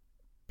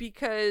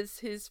because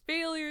his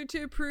failure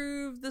to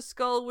prove the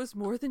skull was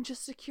more than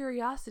just a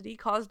curiosity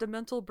caused a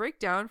mental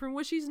breakdown from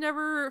which he's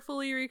never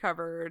fully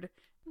recovered.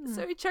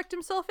 So he checked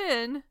himself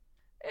in,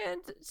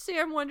 and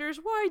Sam wonders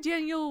why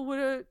Daniel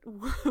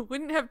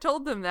wouldn't have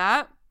told them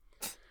that.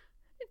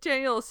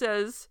 Daniel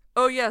says,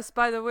 oh yes,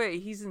 by the way,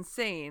 he's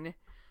insane.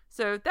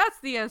 So that's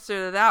the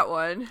answer to that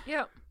one.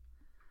 Yep.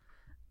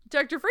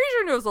 Dr.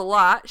 Fraser knows a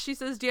lot. She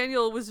says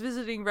Daniel was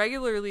visiting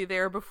regularly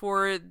there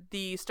before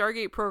the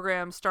Stargate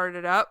program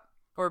started up,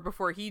 or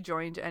before he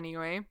joined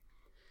anyway.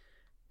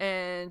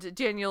 And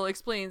Daniel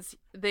explains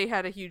they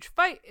had a huge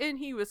fight and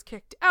he was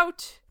kicked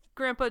out.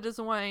 Grandpa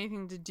doesn't want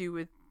anything to do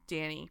with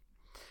Danny.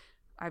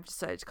 I've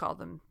decided to call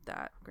them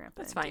that,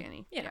 Grandpa That's and fine.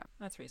 Danny. Yeah,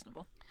 that's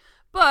reasonable.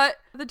 But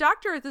the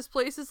doctor at this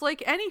place is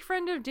like, any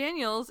friend of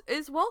Daniel's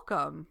is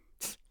welcome.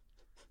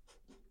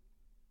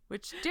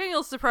 Which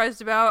Daniel's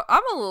surprised about.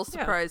 I'm a little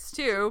surprised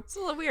too. It's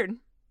a little weird.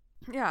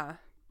 Yeah.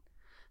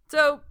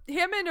 So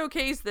Hammond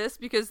okays this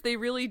because they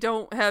really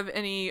don't have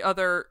any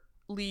other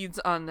leads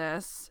on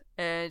this.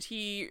 And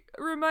he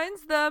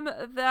reminds them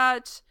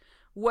that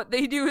what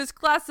they do is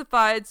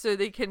classified, so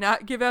they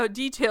cannot give out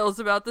details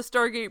about the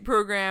Stargate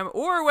program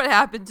or what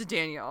happened to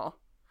Daniel.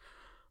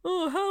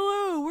 Oh,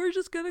 hello, we're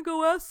just gonna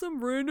go ask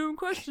some random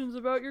questions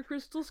about your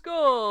crystal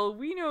skull.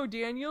 We know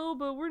Daniel,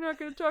 but we're not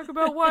gonna talk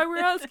about why we're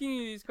asking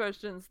you these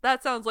questions.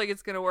 That sounds like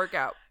it's gonna work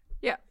out.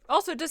 Yeah.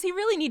 Also, does he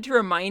really need to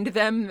remind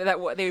them that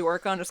what they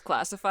work on is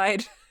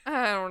classified?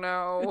 I don't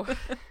know.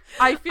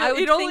 I feel I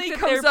would it think only that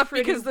comes they're up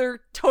because they're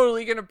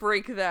totally gonna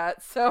break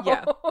that. So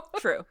Yeah,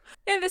 true.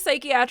 In the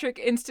psychiatric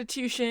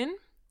institution,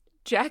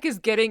 Jack is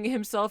getting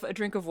himself a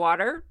drink of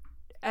water,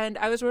 and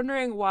I was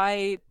wondering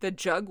why the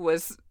jug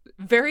was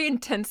very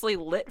intensely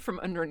lit from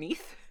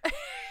underneath.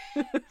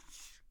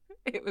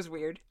 It was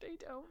weird. I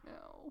don't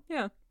know.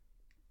 Yeah.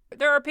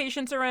 There are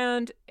patients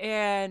around,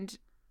 and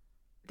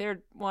they're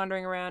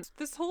wandering around.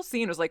 This whole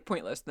scene was like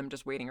pointless, them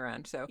just waiting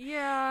around. So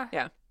Yeah.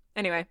 yeah.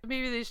 Anyway,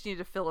 Maybe they just need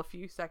to fill a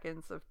few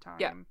seconds of time.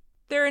 Yeah.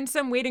 they're in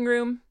some waiting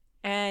room,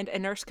 and a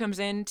nurse comes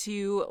in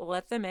to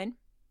let them in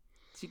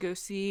to go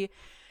see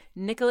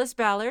Nicholas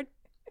Ballard.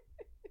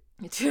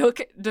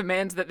 Teal'c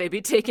demands that they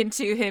be taken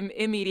to him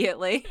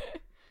immediately.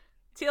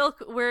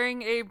 Teal'c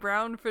wearing a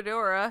brown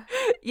fedora.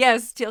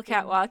 Yes, Teal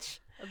Cat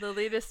Watch. The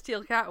latest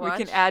Teal Cat Watch.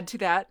 We can add to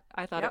that.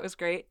 I thought Yep. it was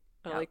great.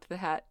 I Yep. liked the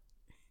hat.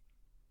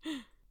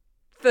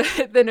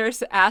 The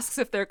nurse asks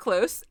if they're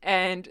close,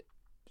 and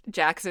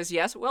Jack says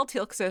yes. Well,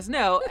 Teal'c says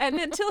no, and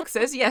then Teal'c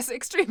says yes,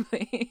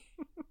 extremely.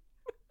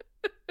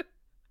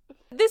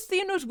 This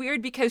scene was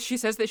weird because she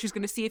says that she's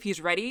going to see if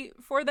he's ready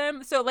for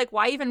them. So, like,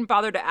 why even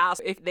bother to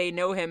ask if they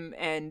know him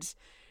and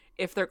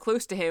if they're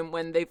close to him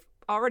when they've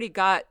already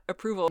got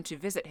approval to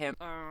visit him?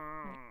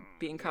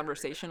 Being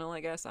conversational, I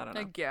guess. I don't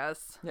know. I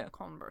guess. Yeah.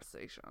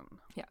 Conversation.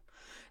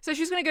 So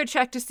she's going to go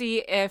check to see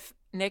if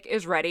Nick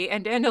is ready.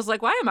 And Daniel's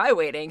like, why am I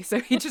waiting? So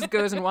he just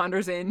goes and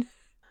wanders in.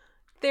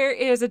 There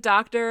is a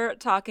doctor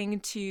talking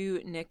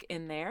to Nick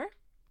in there.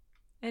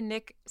 And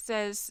Nick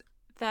says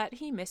that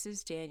he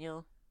misses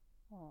Daniel.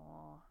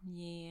 Aww.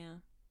 Yeah.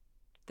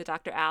 The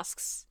doctor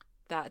asks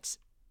that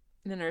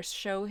the nurse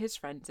show his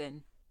friends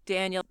in.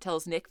 Daniel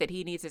tells Nick that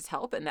he needs his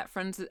help and that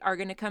friends are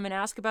going to come and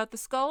ask about the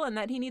skull and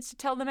that he needs to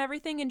tell them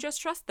everything and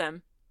just trust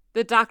them.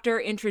 The doctor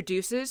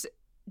introduces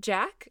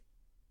Jack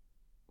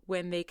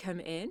when they come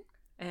in,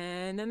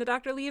 and then the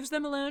doctor leaves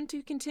them alone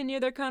to continue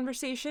their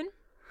conversation.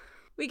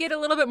 We get a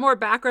little bit more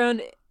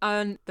background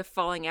on the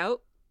falling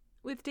out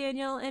with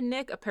Daniel and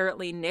Nick.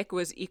 Apparently, Nick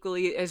was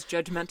equally as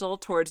judgmental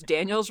towards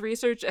Daniel's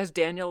research as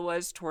Daniel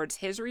was towards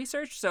his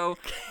research, so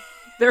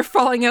their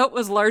falling out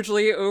was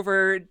largely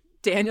over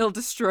Daniel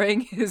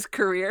destroying his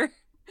career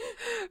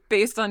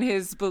based on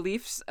his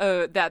beliefs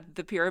that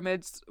the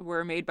pyramids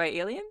were made by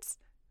aliens.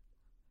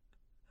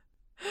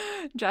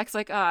 Jack's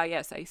like,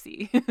 yes, I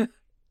see.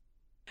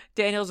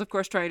 Daniel's, of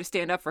course, trying to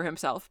stand up for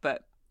himself,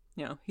 but,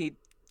 you know,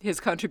 his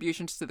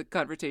contributions to the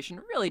conversation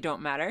really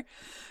don't matter.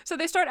 So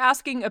they start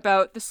asking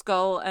about the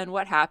skull and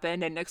what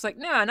happened, and Nick's like,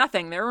 no,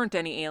 nothing. There weren't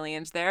any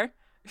aliens there.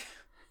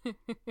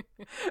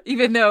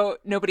 Even though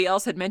nobody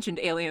else had mentioned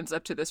aliens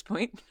up to this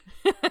point.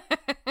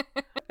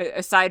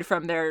 Aside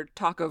from their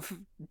talk of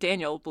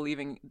Daniel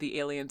believing the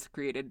aliens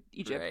created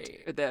Egypt, Right.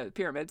 or the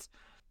pyramids.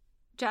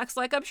 Jack's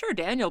like, I'm sure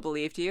Daniel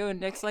believed you. And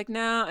Nick's like,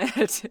 no.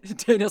 And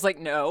Daniel's like,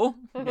 no.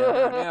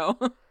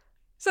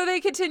 So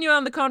they continue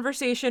on the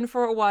conversation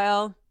for a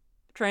while,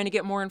 trying to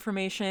get more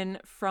information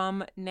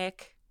from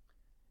Nick.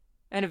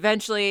 And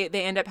eventually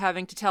they end up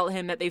having to tell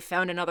him that they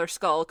found another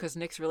skull because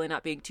Nick's really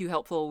not being too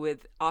helpful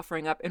with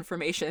offering up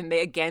information.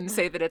 They again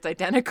say that it's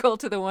identical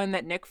to the one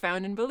that Nick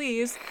found in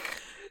Belize.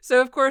 So,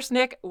 of course,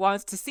 Nick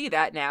wants to see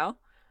that now.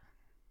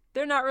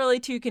 They're not really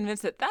too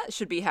convinced that that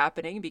should be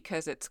happening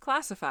because it's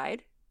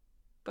classified.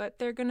 But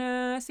they're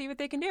gonna see what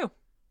they can do.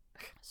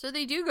 So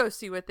they do go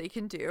see what they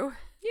can do.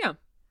 Yeah.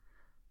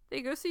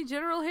 They go see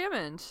General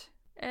Hammond.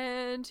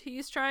 And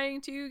he's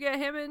trying to get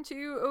Hammond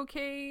to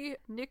okay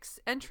Nick's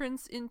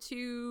entrance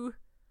into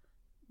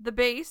the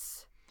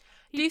base.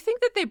 Do you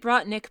think that they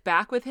brought Nick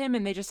back with him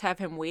and they just have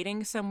him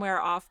waiting somewhere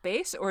off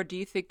base? Or do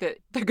you think that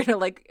they're gonna,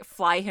 like,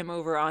 fly him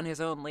over on his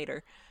own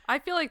later? I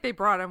feel like they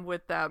brought him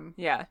with them.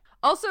 Yeah.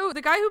 Also,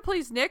 the guy who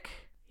plays Nick,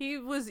 he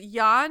was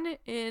Jan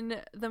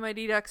in The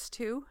Mighty Ducks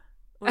 2.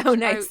 which Oh,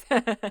 nice.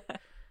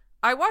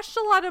 I watched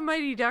a lot of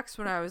Mighty Ducks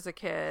when I was a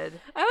kid.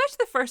 I watched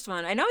the first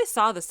one. I know I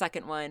saw the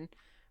second one,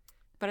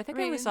 but I think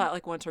I only mean- saw it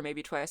like once or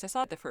maybe twice. I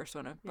saw the first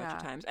one a bunch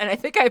of Yeah. times. And I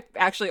think I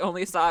actually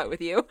only saw it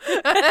with you.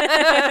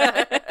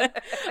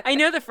 I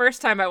know the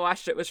first time I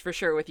watched it was for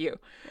sure with you.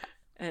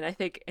 And I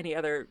think any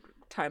other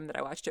time that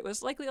I watched it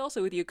was likely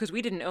also with you because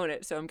we didn't own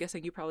it. So I'm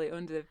guessing you probably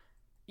owned the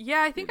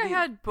Yeah, I think I V-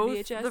 had both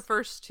VHS? the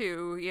first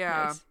two.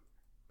 Yeah. Nice.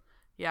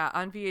 Yeah,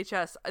 on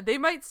VHS. They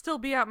might still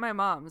be at my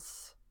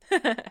mom's.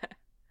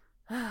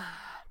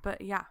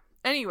 But yeah.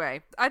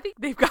 Anyway, I think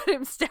they've got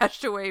him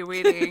stashed away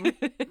waiting.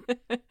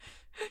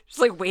 Just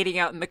like waiting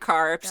out in the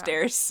car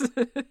upstairs.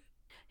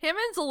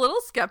 Hammond's a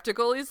little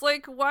skeptical. He's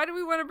like, why do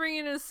we want to bring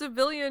in a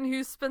civilian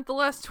who spent the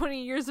last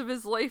 20 years of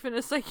his life in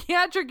a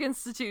psychiatric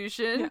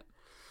institution? Yeah.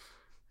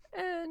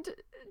 And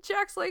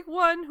Jack's like,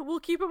 one, we'll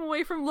keep him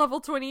away from level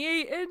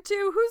 28, and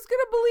two, who's going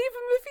to believe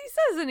him if he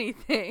says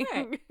anything?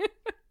 Right.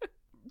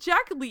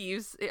 Jack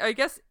leaves. I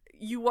guess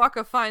you walk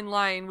a fine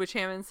line, which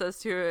Hammond says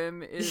to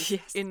him is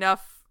Yes.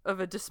 enough of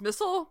a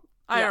dismissal.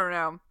 I Yeah. don't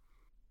know.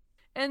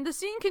 And the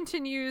scene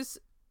continues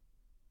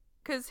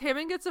because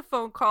Hammond gets a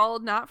phone call,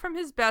 not from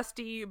his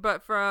bestie,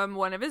 but from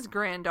one of his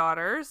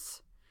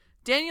granddaughters.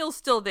 Daniel's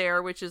still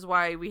there, which is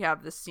why we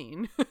have this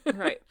scene.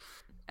 Right.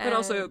 But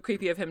also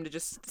creepy of him to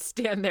just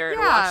stand there and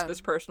Yeah. watch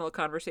this personal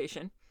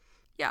conversation.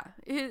 Yeah,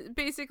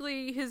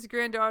 basically his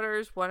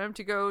granddaughters want him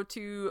to go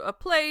to a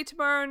play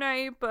tomorrow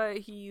night, but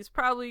he's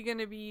probably going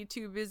to be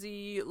too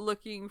busy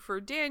looking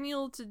for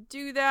Daniel to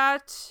do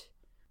that.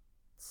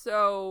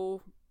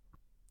 So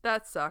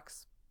that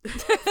sucks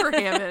for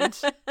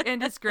Hammond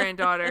and his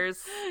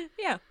granddaughters.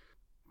 Yeah.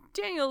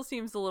 Daniel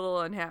seems a little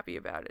unhappy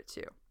about it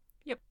too.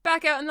 Yep.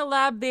 Back out in the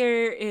lab,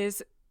 there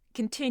is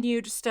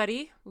continued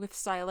study with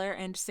Siler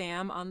and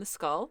Sam on the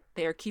skull.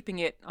 They are keeping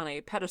it on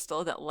a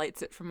pedestal that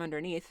lights it from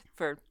underneath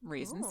for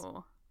reasons.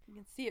 Oh, you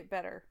can see it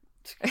better.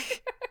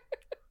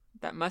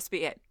 That must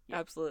be it.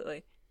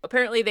 Absolutely.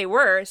 Apparently, they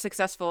were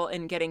successful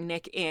in getting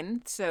Nick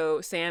in,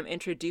 so Sam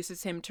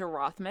introduces him to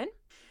Rothman.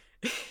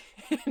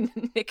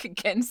 Nick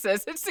again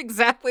says it's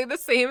exactly the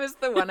same as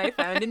the one I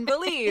found in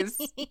Belize.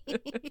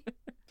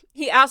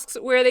 He asks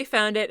where they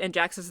found it, and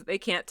Jack says that they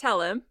can't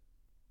tell him.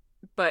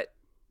 But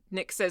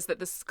Nick says that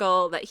the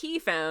skull that he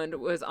found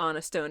was on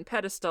a stone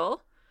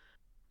pedestal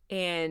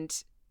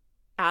and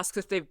asks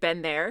if they've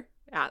been there.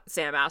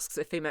 Sam asks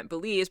if they meant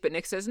Belize, but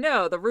Nick says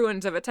no, the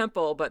ruins of a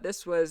temple, but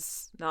this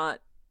was not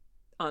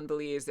on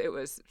Belize. It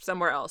was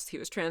somewhere else. He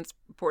was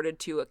transported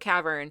to a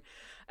cavern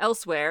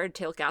elsewhere.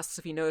 Teal'c asks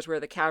if he knows where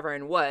the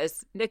cavern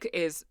was. Nick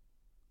is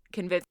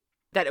convinced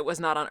that it was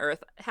not on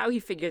Earth. How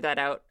he figured that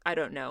out, I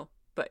don't know.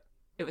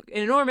 It was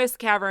an enormous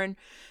cavern,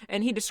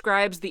 and he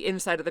describes the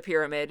inside of the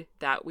pyramid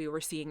that we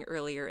were seeing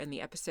earlier in the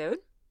episode.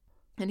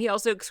 And he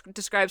also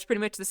describes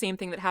pretty much the same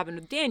thing that happened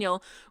with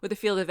Daniel, with a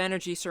field of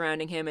energy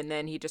surrounding him, and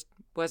then he just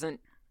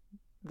wasn't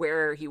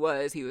where he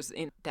was. He was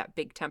in that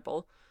big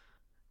temple.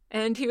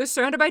 And he was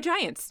surrounded by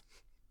giants.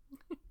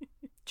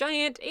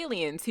 Giant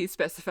aliens, he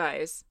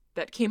specifies,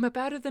 that came up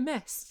out of the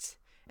mist.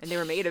 And they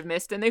were made of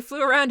mist, and they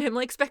flew around him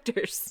like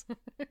specters.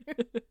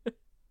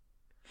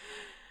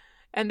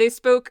 And they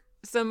spoke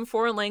some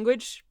foreign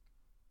language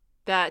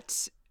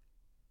that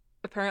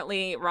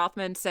apparently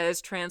Rothman says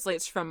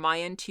translates from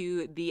Mayan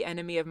to "the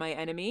enemy of my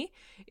enemy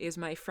is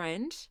my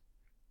friend."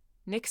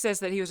 Nick says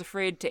that he was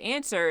afraid to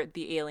answer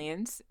the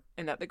aliens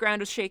and that the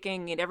ground was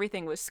shaking and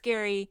everything was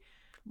scary.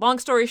 Long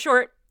story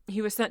short,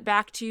 he was sent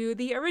back to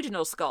the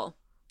original skull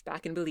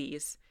back in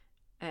Belize.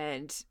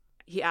 And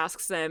he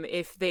asks them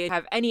if they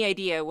have any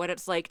idea what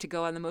it's like to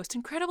go on the most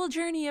incredible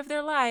journey of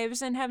their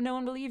lives and have no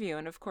one believe you.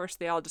 And of course,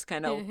 they all just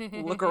kind of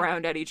look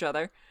around at each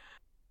other.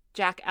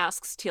 Jack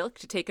asks Teal'c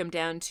to take him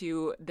down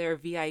to their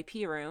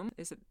VIP room.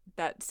 Is it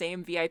that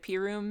same VIP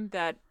room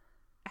that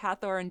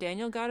Hathor and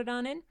Daniel got it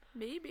on in?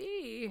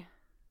 Maybe.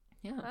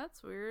 Yeah.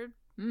 That's weird.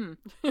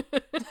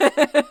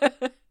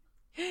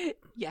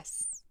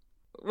 Yes.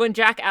 When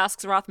Jack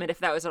asks Rothman if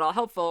that was at all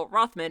helpful,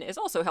 Rothman is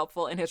also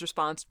helpful in his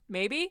response,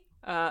 maybe?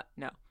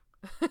 No.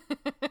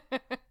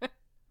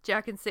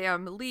 Jack and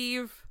Sam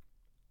leave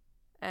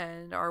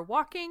and are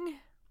walking,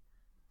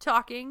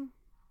 talking.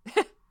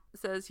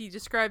 Says he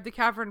described the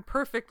cavern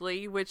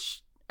perfectly,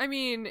 which, I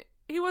mean,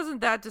 he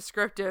wasn't that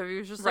descriptive. He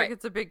was just like,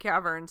 it's a big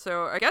cavern,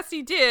 so I guess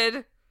he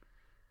did.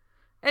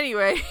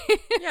 Anyway.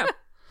 Yeah.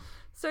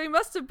 So he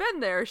must have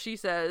been there, she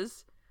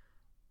says.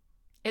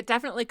 It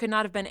definitely could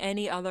not have been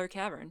any other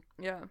cavern.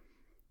 Yeah.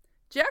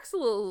 Jack's a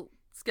little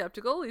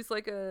skeptical. He's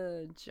like,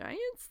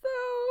 giants,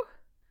 though?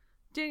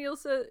 Daniel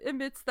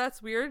admits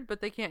that's weird,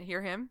 but they can't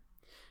hear him.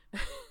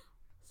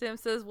 Sam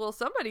says, well,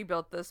 somebody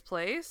built this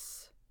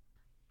place.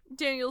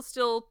 Daniel's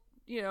still,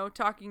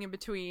 talking in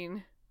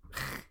between.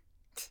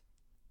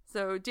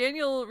 So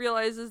Daniel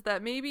realizes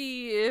that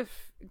maybe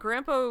if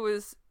Grandpa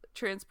was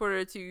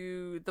transported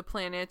to the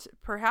planet,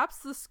 perhaps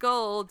the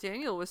skull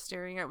Daniel was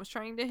staring at was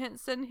trying to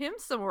send him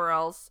somewhere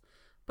else.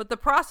 But the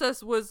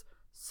process was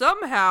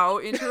somehow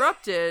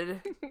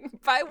interrupted.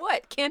 By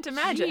what? Can't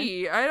imagine.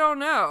 Gee, I don't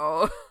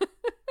know.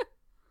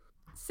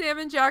 Sam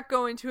and Jack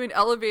go into an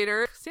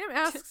elevator. Sam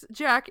asks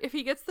Jack if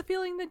he gets the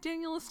feeling that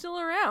Daniel is still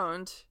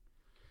around.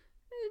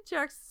 And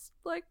Jack's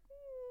like,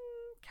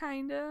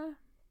 kinda.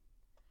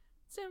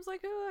 Sam's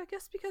like, oh, I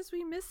guess because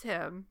we miss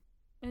him.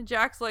 And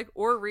Jack's like,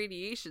 or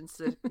radiation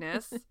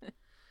sickness.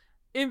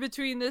 In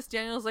between this,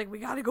 Daniel's like, we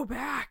gotta go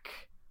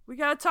back. We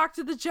gotta talk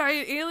to the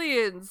giant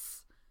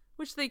aliens.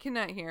 Which they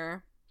cannot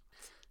hear.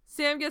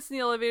 Sam gets in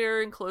the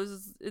elevator and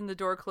the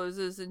door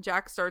closes, and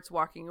Jack starts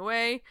walking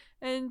away.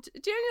 And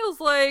Daniel's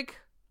like,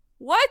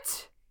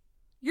 what?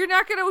 You're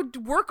not gonna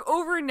work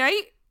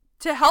overnight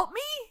to help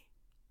me?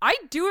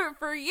 I'd do it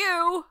for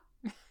you.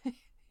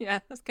 Yeah,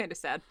 that's kind of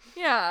sad.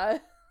 Yeah.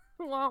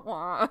 Wah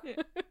wah.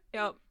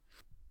 Yep.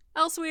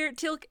 Elsewhere,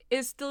 Teal'c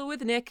is still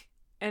with Nick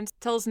and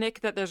tells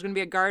Nick that there's going to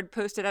be a guard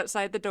posted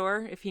outside the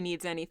door if he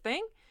needs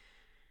anything.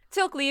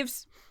 Teal'c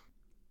leaves.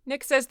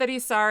 Nick says that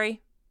he's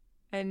sorry,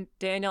 and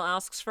Daniel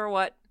asks for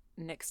what.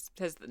 Nick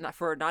says that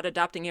for not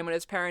adopting him when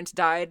his parents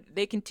died.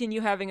 They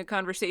continue having a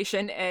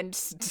conversation, and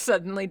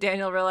suddenly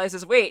Daniel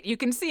realizes, wait, you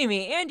can see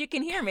me and you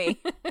can hear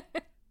me.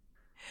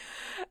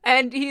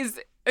 And he's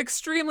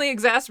extremely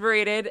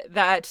exasperated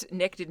that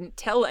Nick didn't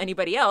tell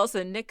anybody else.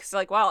 And Nick's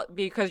like, well,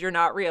 because you're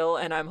not real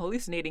and I'm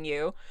hallucinating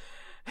you.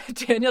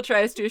 Daniel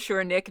tries to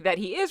assure Nick that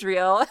he is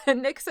real.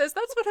 And Nick says,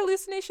 that's what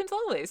hallucinations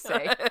always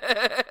say.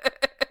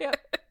 Yep.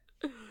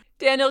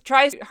 Daniel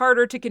tries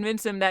harder to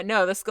convince him that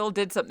no, the skull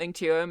did something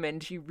to him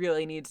and he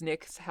really needs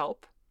Nick's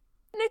help.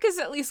 Nick is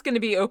at least going to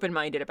be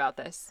open-minded about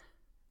this.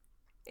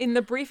 In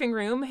the briefing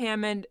room,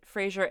 Hammond,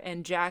 Fraser,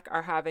 and Jack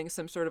are having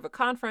some sort of a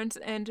conference,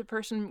 and a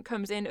person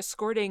comes in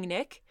escorting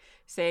Nick,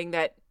 saying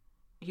that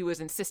he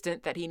was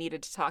insistent that he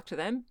needed to talk to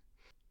them.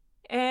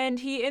 And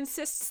he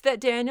insists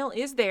that Daniel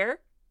is there.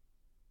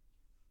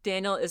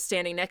 Daniel is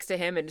standing next to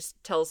him and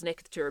just tells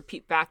Nick to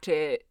repeat back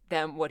to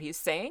them what he's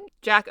saying.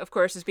 Jack, of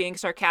course, is being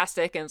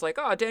sarcastic and is like,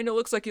 oh, Daniel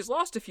looks like he's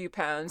lost a few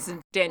pounds.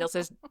 And Daniel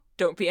says,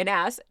 don't be an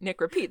ass.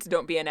 Nick repeats,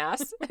 don't be an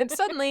ass. And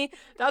suddenly,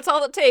 that's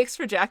all it takes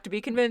for Jack to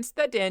be convinced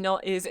that Daniel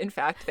is, in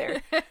fact,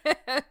 there.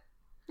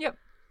 Yep.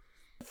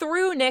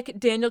 Through Nick,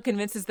 Daniel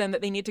convinces them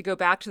that they need to go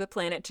back to the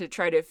planet to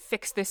try to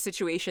fix this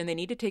situation. They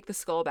need to take the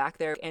skull back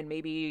there and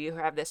maybe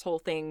have this whole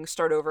thing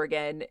start over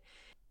again.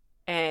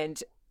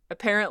 And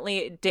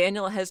apparently,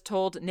 Daniel has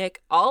told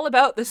Nick all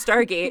about the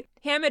Stargate.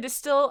 Hammond is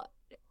still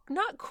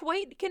not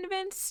quite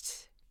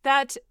convinced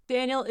that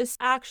Daniel is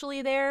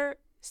actually there.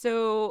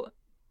 So,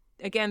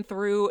 again,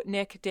 through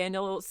Nick,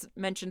 Daniel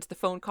mentions the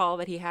phone call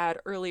that he had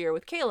earlier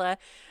with Kayla,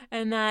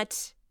 and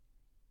that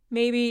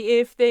maybe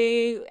if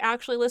they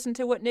actually listen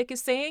to what Nick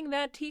is saying,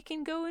 that he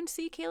can go and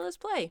see Kayla's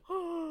play.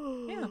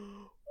 Yeah.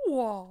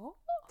 Wow.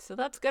 So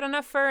that's good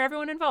enough for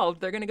everyone involved.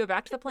 They're going to go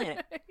back to the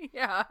planet.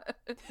 Yeah.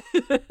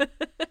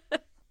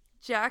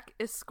 Jack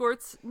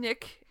escorts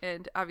Nick,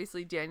 and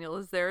obviously Daniel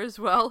is there as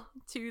well,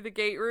 to the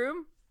gate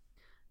room.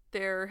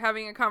 They're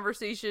having a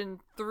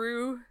conversation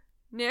through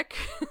Nick,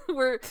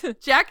 where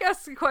Jack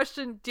asks a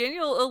question,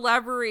 Daniel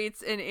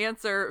elaborates an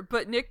answer,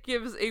 but Nick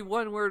gives a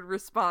one-word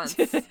response.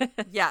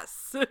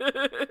 Yes.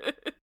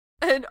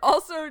 And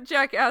also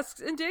Jack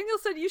asks, and Daniel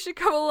said you should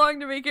come along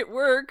to make it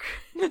work.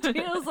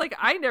 Daniel's like,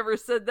 I never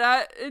said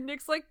that. And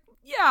Nick's like,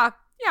 yeah,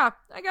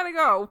 I gotta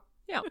go.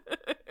 Yeah.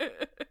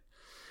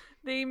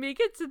 They make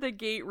it to the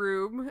gate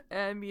room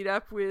and meet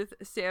up with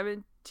Sam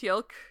and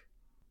Teal'c.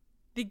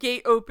 The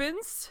gate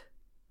opens.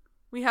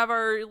 We have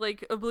our,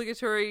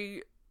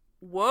 obligatory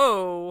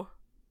whoa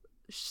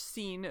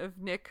scene of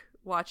Nick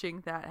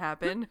watching that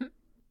happen.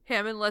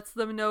 Hammond lets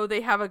them know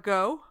they have a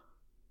go.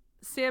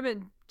 Sam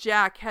and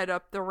Jack head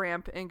up the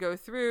ramp and go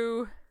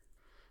through.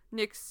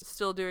 Nick's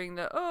still doing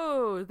the,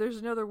 oh, there's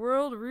another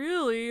world?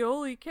 Really?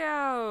 Holy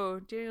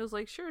cow. Daniel's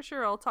like,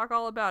 sure, I'll talk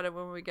all about it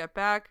when we get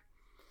back.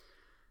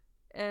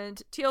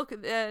 And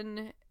Teal'c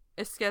then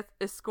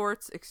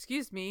escorts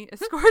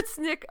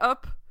Nick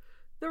up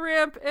the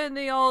ramp, and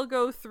they all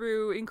go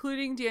through,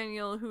 including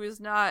Daniel, who is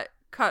not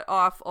cut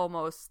off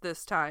almost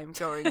this time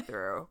going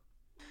through.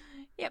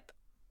 Yep.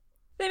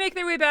 They make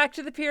their way back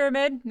to the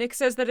pyramid. Nick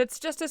says that it's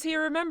just as he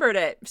remembered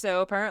it.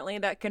 So apparently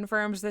that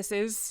confirms this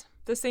is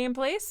the same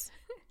place.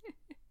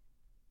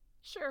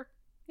 Sure.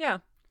 Yeah.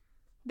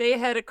 They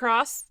head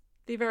across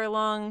the very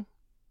long,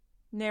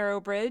 narrow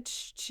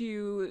bridge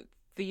to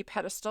the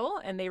pedestal,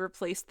 and they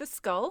replace the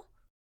skull.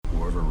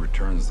 Whoever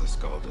returns the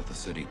skull to the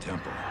city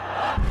temple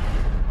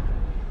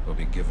will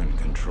be given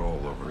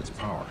control over its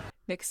power.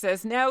 Nick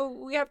says, now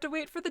we have to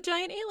wait for the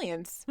giant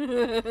aliens.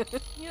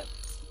 Yep.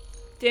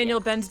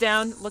 Daniel bends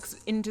down,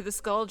 looks into the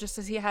skull just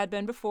as he had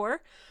been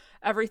before.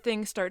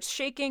 Everything starts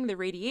shaking. The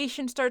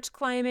radiation starts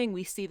climbing.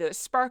 We see those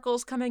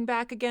sparkles coming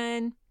back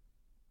again.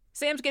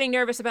 Sam's getting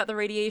nervous about the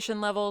radiation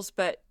levels,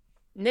 but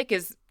Nick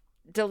is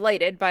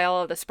delighted by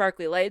all of the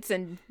sparkly lights,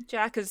 and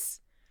Jack is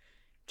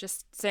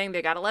just saying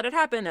they gotta let it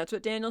happen. That's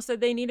what Daniel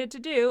said they needed to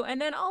do. And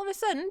then all of a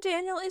sudden,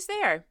 Daniel is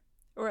there.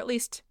 Or at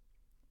least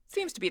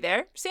seems to be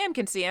there. Sam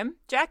can see him.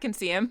 Jack can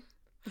see him.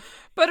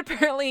 But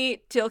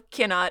apparently Teal'c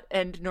cannot,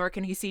 and nor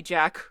can he see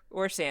Jack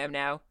or Sam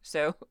now.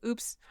 So,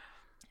 oops.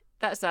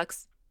 That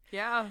sucks.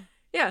 Yeah.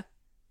 Yeah.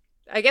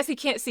 I guess he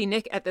can't see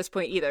Nick at this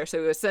point either.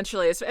 So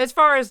essentially, as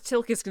far as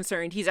Teal'c is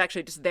concerned, he's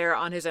actually just there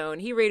on his own.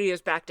 He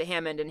radios back to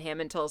Hammond, and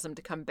Hammond tells him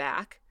to come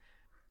back.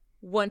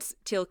 Once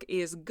Teal'c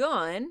is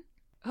gone,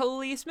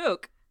 holy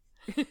smoke,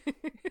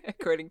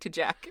 according to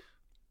Jack.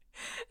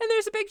 And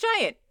there's a big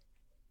giant,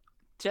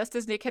 just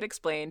as Nick had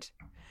explained.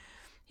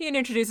 He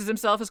introduces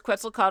himself as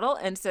Quetzalcoatl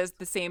and says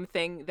the same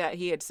thing that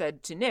he had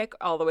said to Nick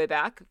all the way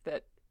back,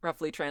 that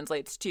roughly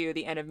translates to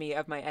the enemy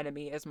of my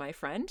enemy is my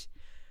friend.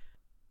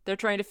 They're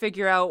trying to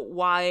figure out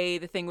why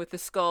the thing with the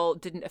skull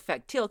didn't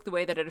affect Teal'c the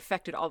way that it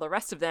affected all the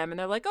rest of them. And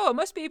they're like, oh, it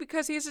must be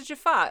because he's a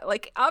Jaffa.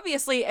 Like,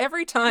 obviously,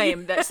 every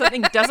time that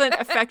something doesn't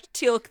affect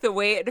Teal'c the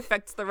way it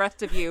affects the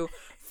rest of you,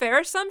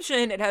 fair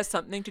assumption it has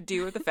something to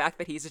do with the fact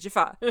that he's a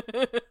Jaffa.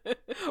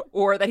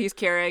 Or that he's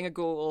carrying a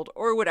Goa'uld,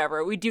 or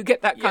whatever. We do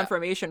get that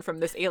confirmation from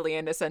this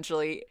alien,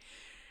 essentially.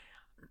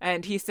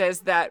 And he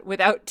says that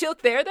without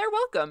Teal'c there, they're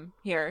welcome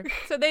here.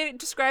 So they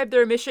describe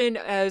their mission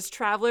as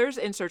travelers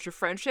in search of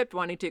friendship,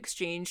 wanting to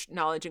exchange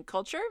knowledge and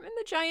culture. And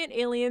the giant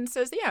alien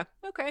says, yeah,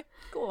 okay,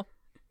 cool.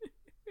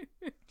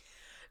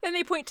 Then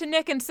they point to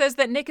Nick and says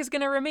that Nick is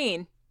going to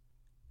remain.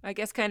 I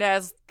guess kind of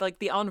as, like,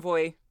 the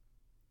envoy.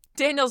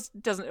 Daniels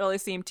doesn't really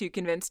seem too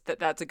convinced that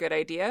that's a good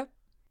idea.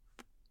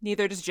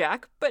 Neither does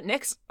Jack, but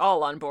Nick's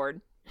all on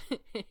board.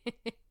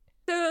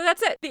 So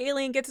that's it. The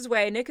alien gets his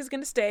way. Nick is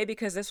going to stay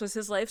because this was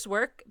his life's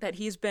work that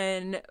he's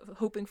been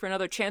hoping for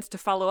another chance to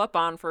follow up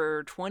on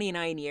for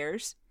 29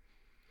 years.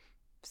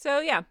 So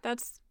yeah,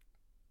 that's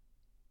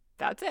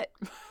it.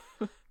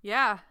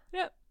 Yeah.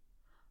 Yep.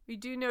 We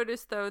do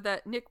notice, though,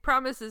 that Nick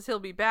promises he'll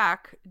be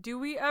back. Do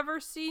we ever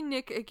see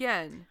Nick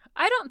again?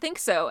 I don't think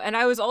so. And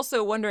I was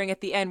also wondering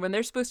at the end, when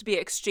they're supposed to be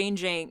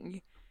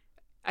exchanging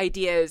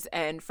ideas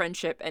and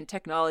friendship and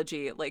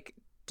technology, like,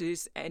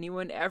 does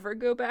anyone ever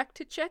go back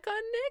to check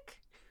on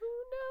Nick?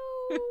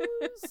 Who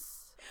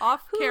knows?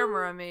 Off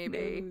camera,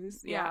 maybe.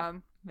 Knows? Yeah,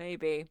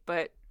 maybe.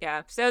 But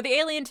yeah. So the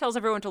alien tells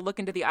everyone to look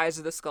into the eyes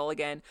of the skull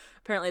again.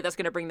 Apparently that's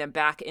going to bring them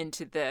back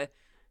into the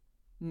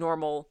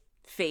normal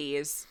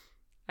phase,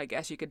 I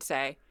guess you could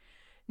say.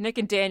 Nick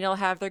and Daniel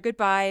have their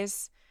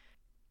goodbyes.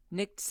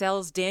 Nick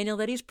tells Daniel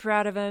that he's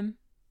proud of him.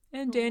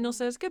 And Daniel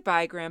says,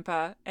 goodbye,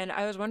 Grandpa. And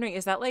I was wondering,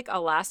 is that like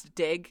a last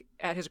dig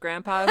at his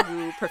grandpa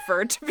who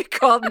preferred to be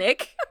called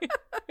Nick?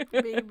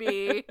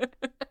 Maybe.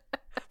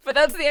 But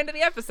that's the end of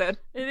the episode.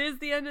 It is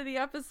the end of the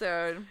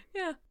episode.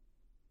 Yeah.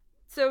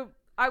 So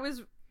I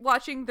was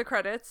watching the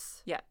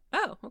credits. Yeah.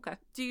 Oh, okay.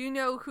 Do you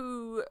know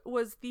who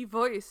was the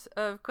voice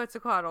of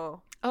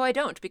Quetzalcoatl? Oh, I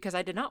don't, because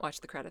I did not watch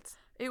the credits.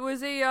 It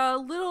was a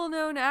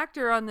little-known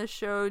actor on this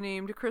show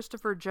named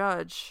Christopher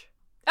Judge.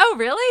 Oh,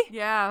 really?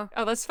 Yeah.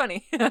 Oh, that's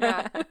funny.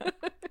 Yeah.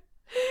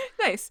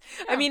 Nice.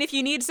 Yeah. I mean, if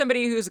you need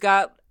somebody who's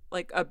got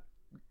like a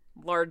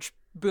large,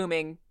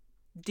 booming,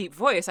 deep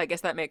voice, I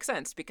guess that makes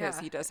sense because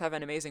Yeah. he does have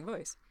an amazing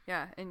voice.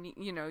 Yeah, and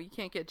you know, you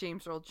can't get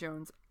James Earl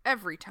Jones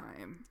every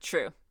time.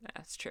 True.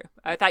 That's true.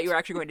 I thought you were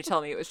actually going to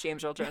tell me it was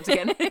James Earl Jones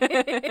again.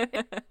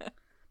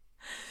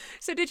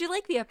 So did you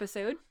like the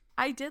episode?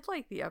 I did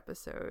like the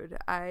episode.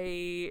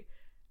 It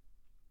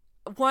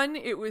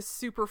was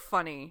super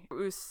funny. It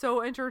was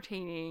so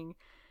entertaining,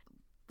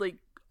 like,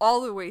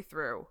 all the way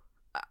through.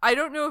 I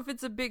don't know if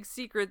it's a big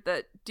secret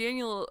that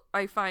Daniel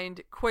I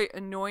find quite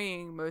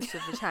annoying most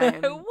of the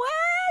time. What?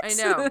 I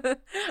know.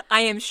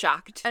 I am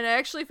shocked. And I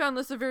actually found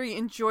this a very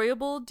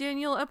enjoyable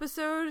Daniel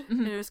episode. Mm-hmm.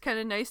 And it was kind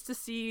of nice to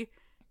see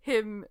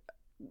him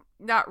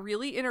not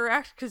really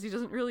interact, because he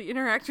doesn't really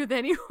interact with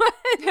anyone.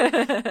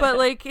 But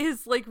like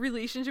his like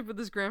relationship with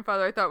his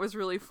grandfather I thought was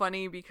really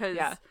funny, because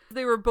Yeah.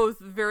 they were both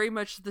very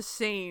much the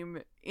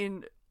same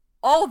in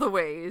all the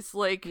ways.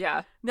 Like,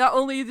 Yeah. not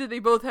only did they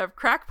both have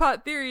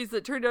crackpot theories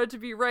that turned out to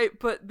be right,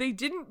 but they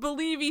didn't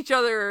believe each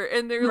other,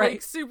 and they're Right.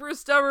 like super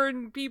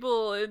stubborn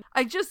people. And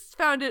I just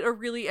found it a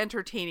really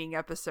entertaining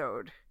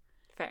episode.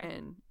 Fair.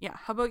 And yeah,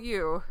 how about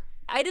you?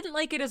 I didn't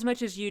like it as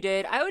much as you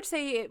did. I would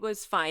say it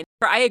was fine.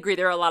 I agree,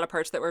 there are a lot of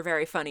parts that were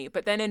very funny,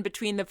 but then in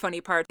between the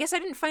funny parts, I guess I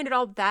didn't find it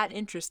all that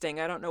interesting.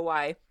 I don't know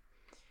why.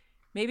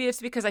 Maybe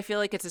it's because I feel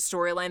like it's a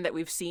storyline that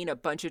we've seen a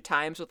bunch of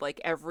times with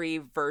like every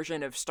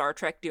version of Star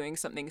Trek doing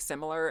something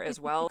similar as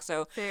well.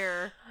 So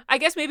Fair. I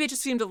guess maybe it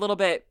just seemed a little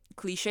bit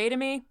cliche to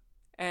me,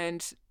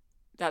 and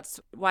that's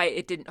why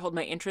it didn't hold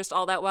my interest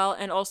all that well.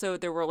 And also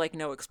there were like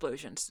no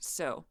explosions.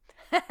 So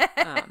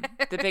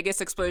the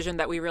biggest explosion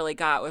that we really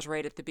got was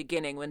right at the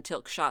beginning when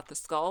Tilk shot the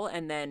skull,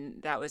 and then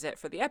that was it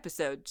for the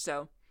episode.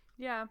 So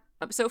Yeah.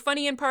 so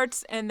funny in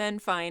parts and then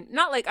fine.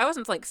 Not like I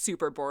wasn't like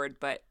super bored,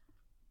 but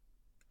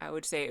I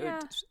would say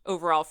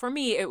overall for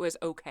me it was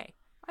okay.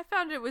 I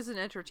found it was an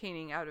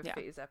entertaining out of Yeah.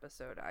 phase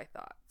episode, I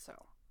thought. So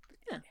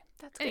Yeah,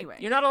 that's good. Anyway.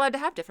 You're not allowed to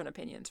have different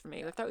opinions from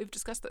me. I thought we've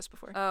discussed this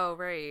before. Oh,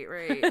 right.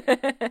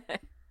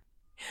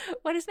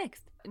 What is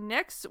next?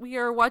 Next, we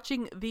are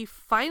watching the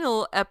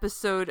final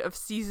episode of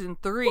season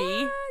 3,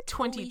 What?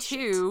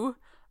 22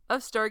 of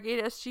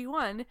Stargate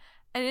SG-1,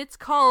 and it's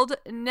called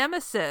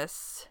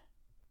Nemesis.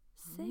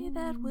 Say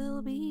that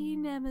will be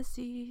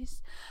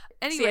Nemesis.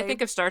 Anyway, See, I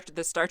think of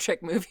the Star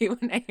Trek movie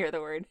when I hear the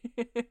word.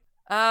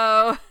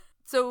 Oh,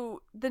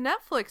 so the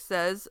Netflix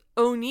says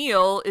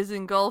O'Neill is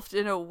engulfed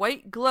in a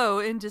white glow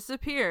and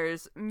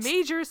disappears.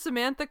 Major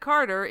Samantha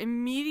Carter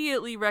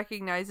immediately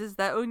recognizes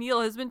that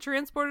O'Neill has been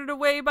transported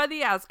away by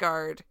the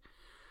Asgard.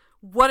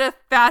 What a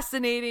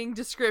fascinating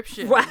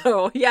description.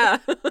 Wow, yeah.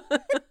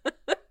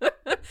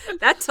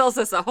 That tells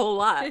us a whole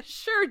lot. It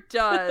sure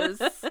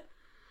does.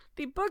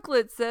 The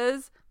booklet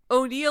says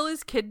O'Neill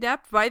is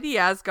kidnapped by the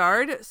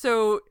Asgard.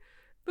 So,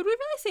 Would we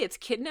really say it's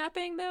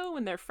kidnapping, though,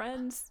 when they're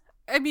friends?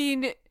 I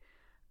mean,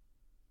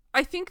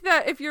 I think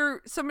that if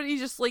somebody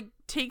just like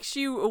takes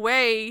you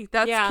away,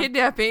 that's Yeah.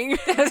 kidnapping.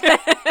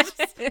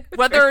 Fair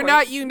Whether or point.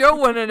 not you know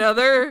one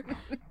another.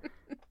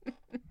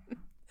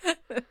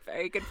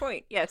 Very good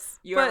point. Yes,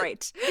 you But, are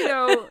right. You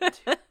know,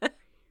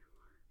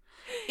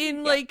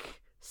 in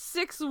like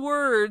 6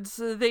 words,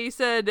 they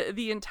said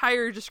the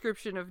entire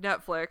description of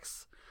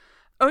Netflix.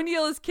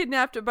 O'Neill is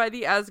kidnapped by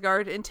the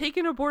Asgard and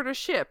taken aboard a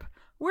ship,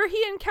 where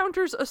he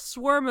encounters a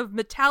swarm of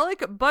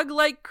metallic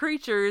bug-like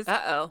creatures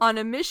Uh-oh. on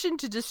a mission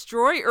to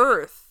destroy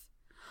Earth.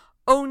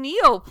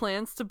 O'Neill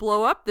plans to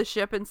blow up the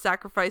ship and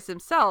sacrifice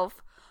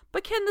himself,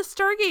 But can the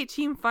Stargate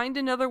team find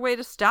another way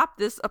to stop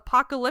this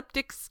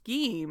apocalyptic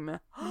scheme?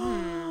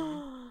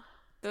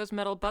 Those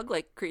metal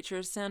bug-like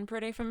creatures sound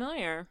pretty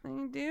familiar.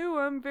 I do.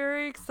 I'm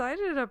very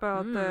excited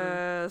about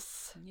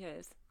this.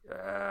 Yes.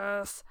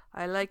 Yes.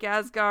 I like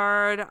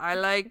Asgard.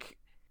 I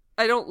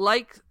don't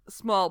like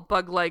small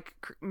bug-like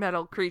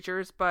metal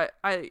creatures, but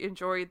I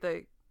enjoy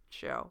the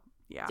show.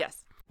 Yeah.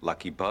 Yes.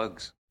 Lucky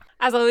bugs.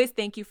 As always,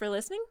 thank you for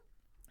listening.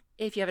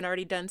 If you haven't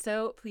already done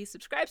so, please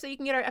subscribe so you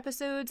can get our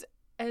episodes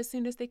as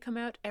soon as they come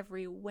out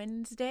every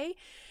Wednesday.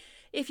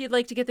 If you'd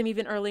like to get them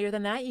even earlier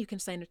than that, you can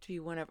sign up to be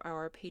one of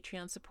our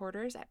Patreon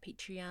supporters at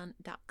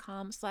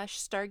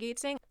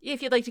patreon.com/stargatesing.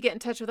 If you'd like to get in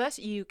touch with us,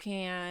 you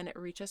can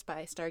reach us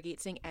by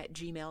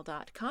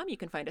stargatesing@gmail.com. You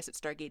can find us at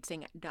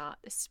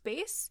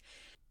stargatesing.space.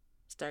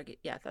 Stargate,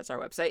 yeah, that's our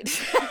website.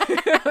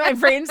 My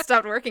brain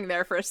stopped working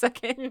there for a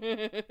second.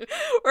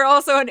 We're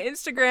also on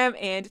Instagram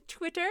and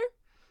Twitter.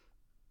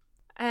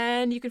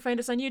 And you can find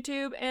us on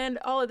YouTube. And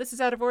all of this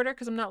is out of order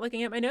because I'm not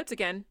looking at my notes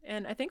again.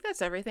 And I think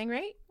that's everything,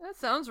 right? That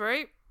sounds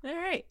right. All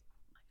right.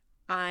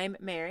 I'm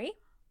Mary.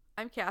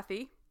 I'm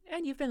Kathy.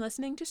 And you've been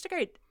listening to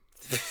Stargate.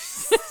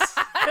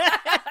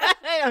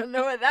 I don't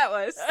know what that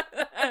was.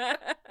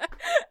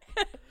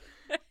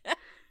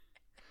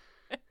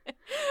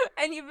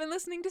 And you've been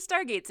listening to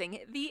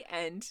Stargatesing. The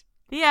end.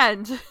 The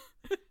end.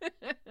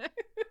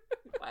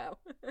 Wow.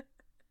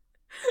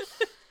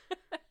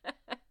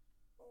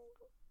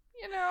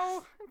 You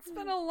know, it's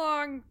been a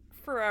long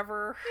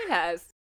forever. It has.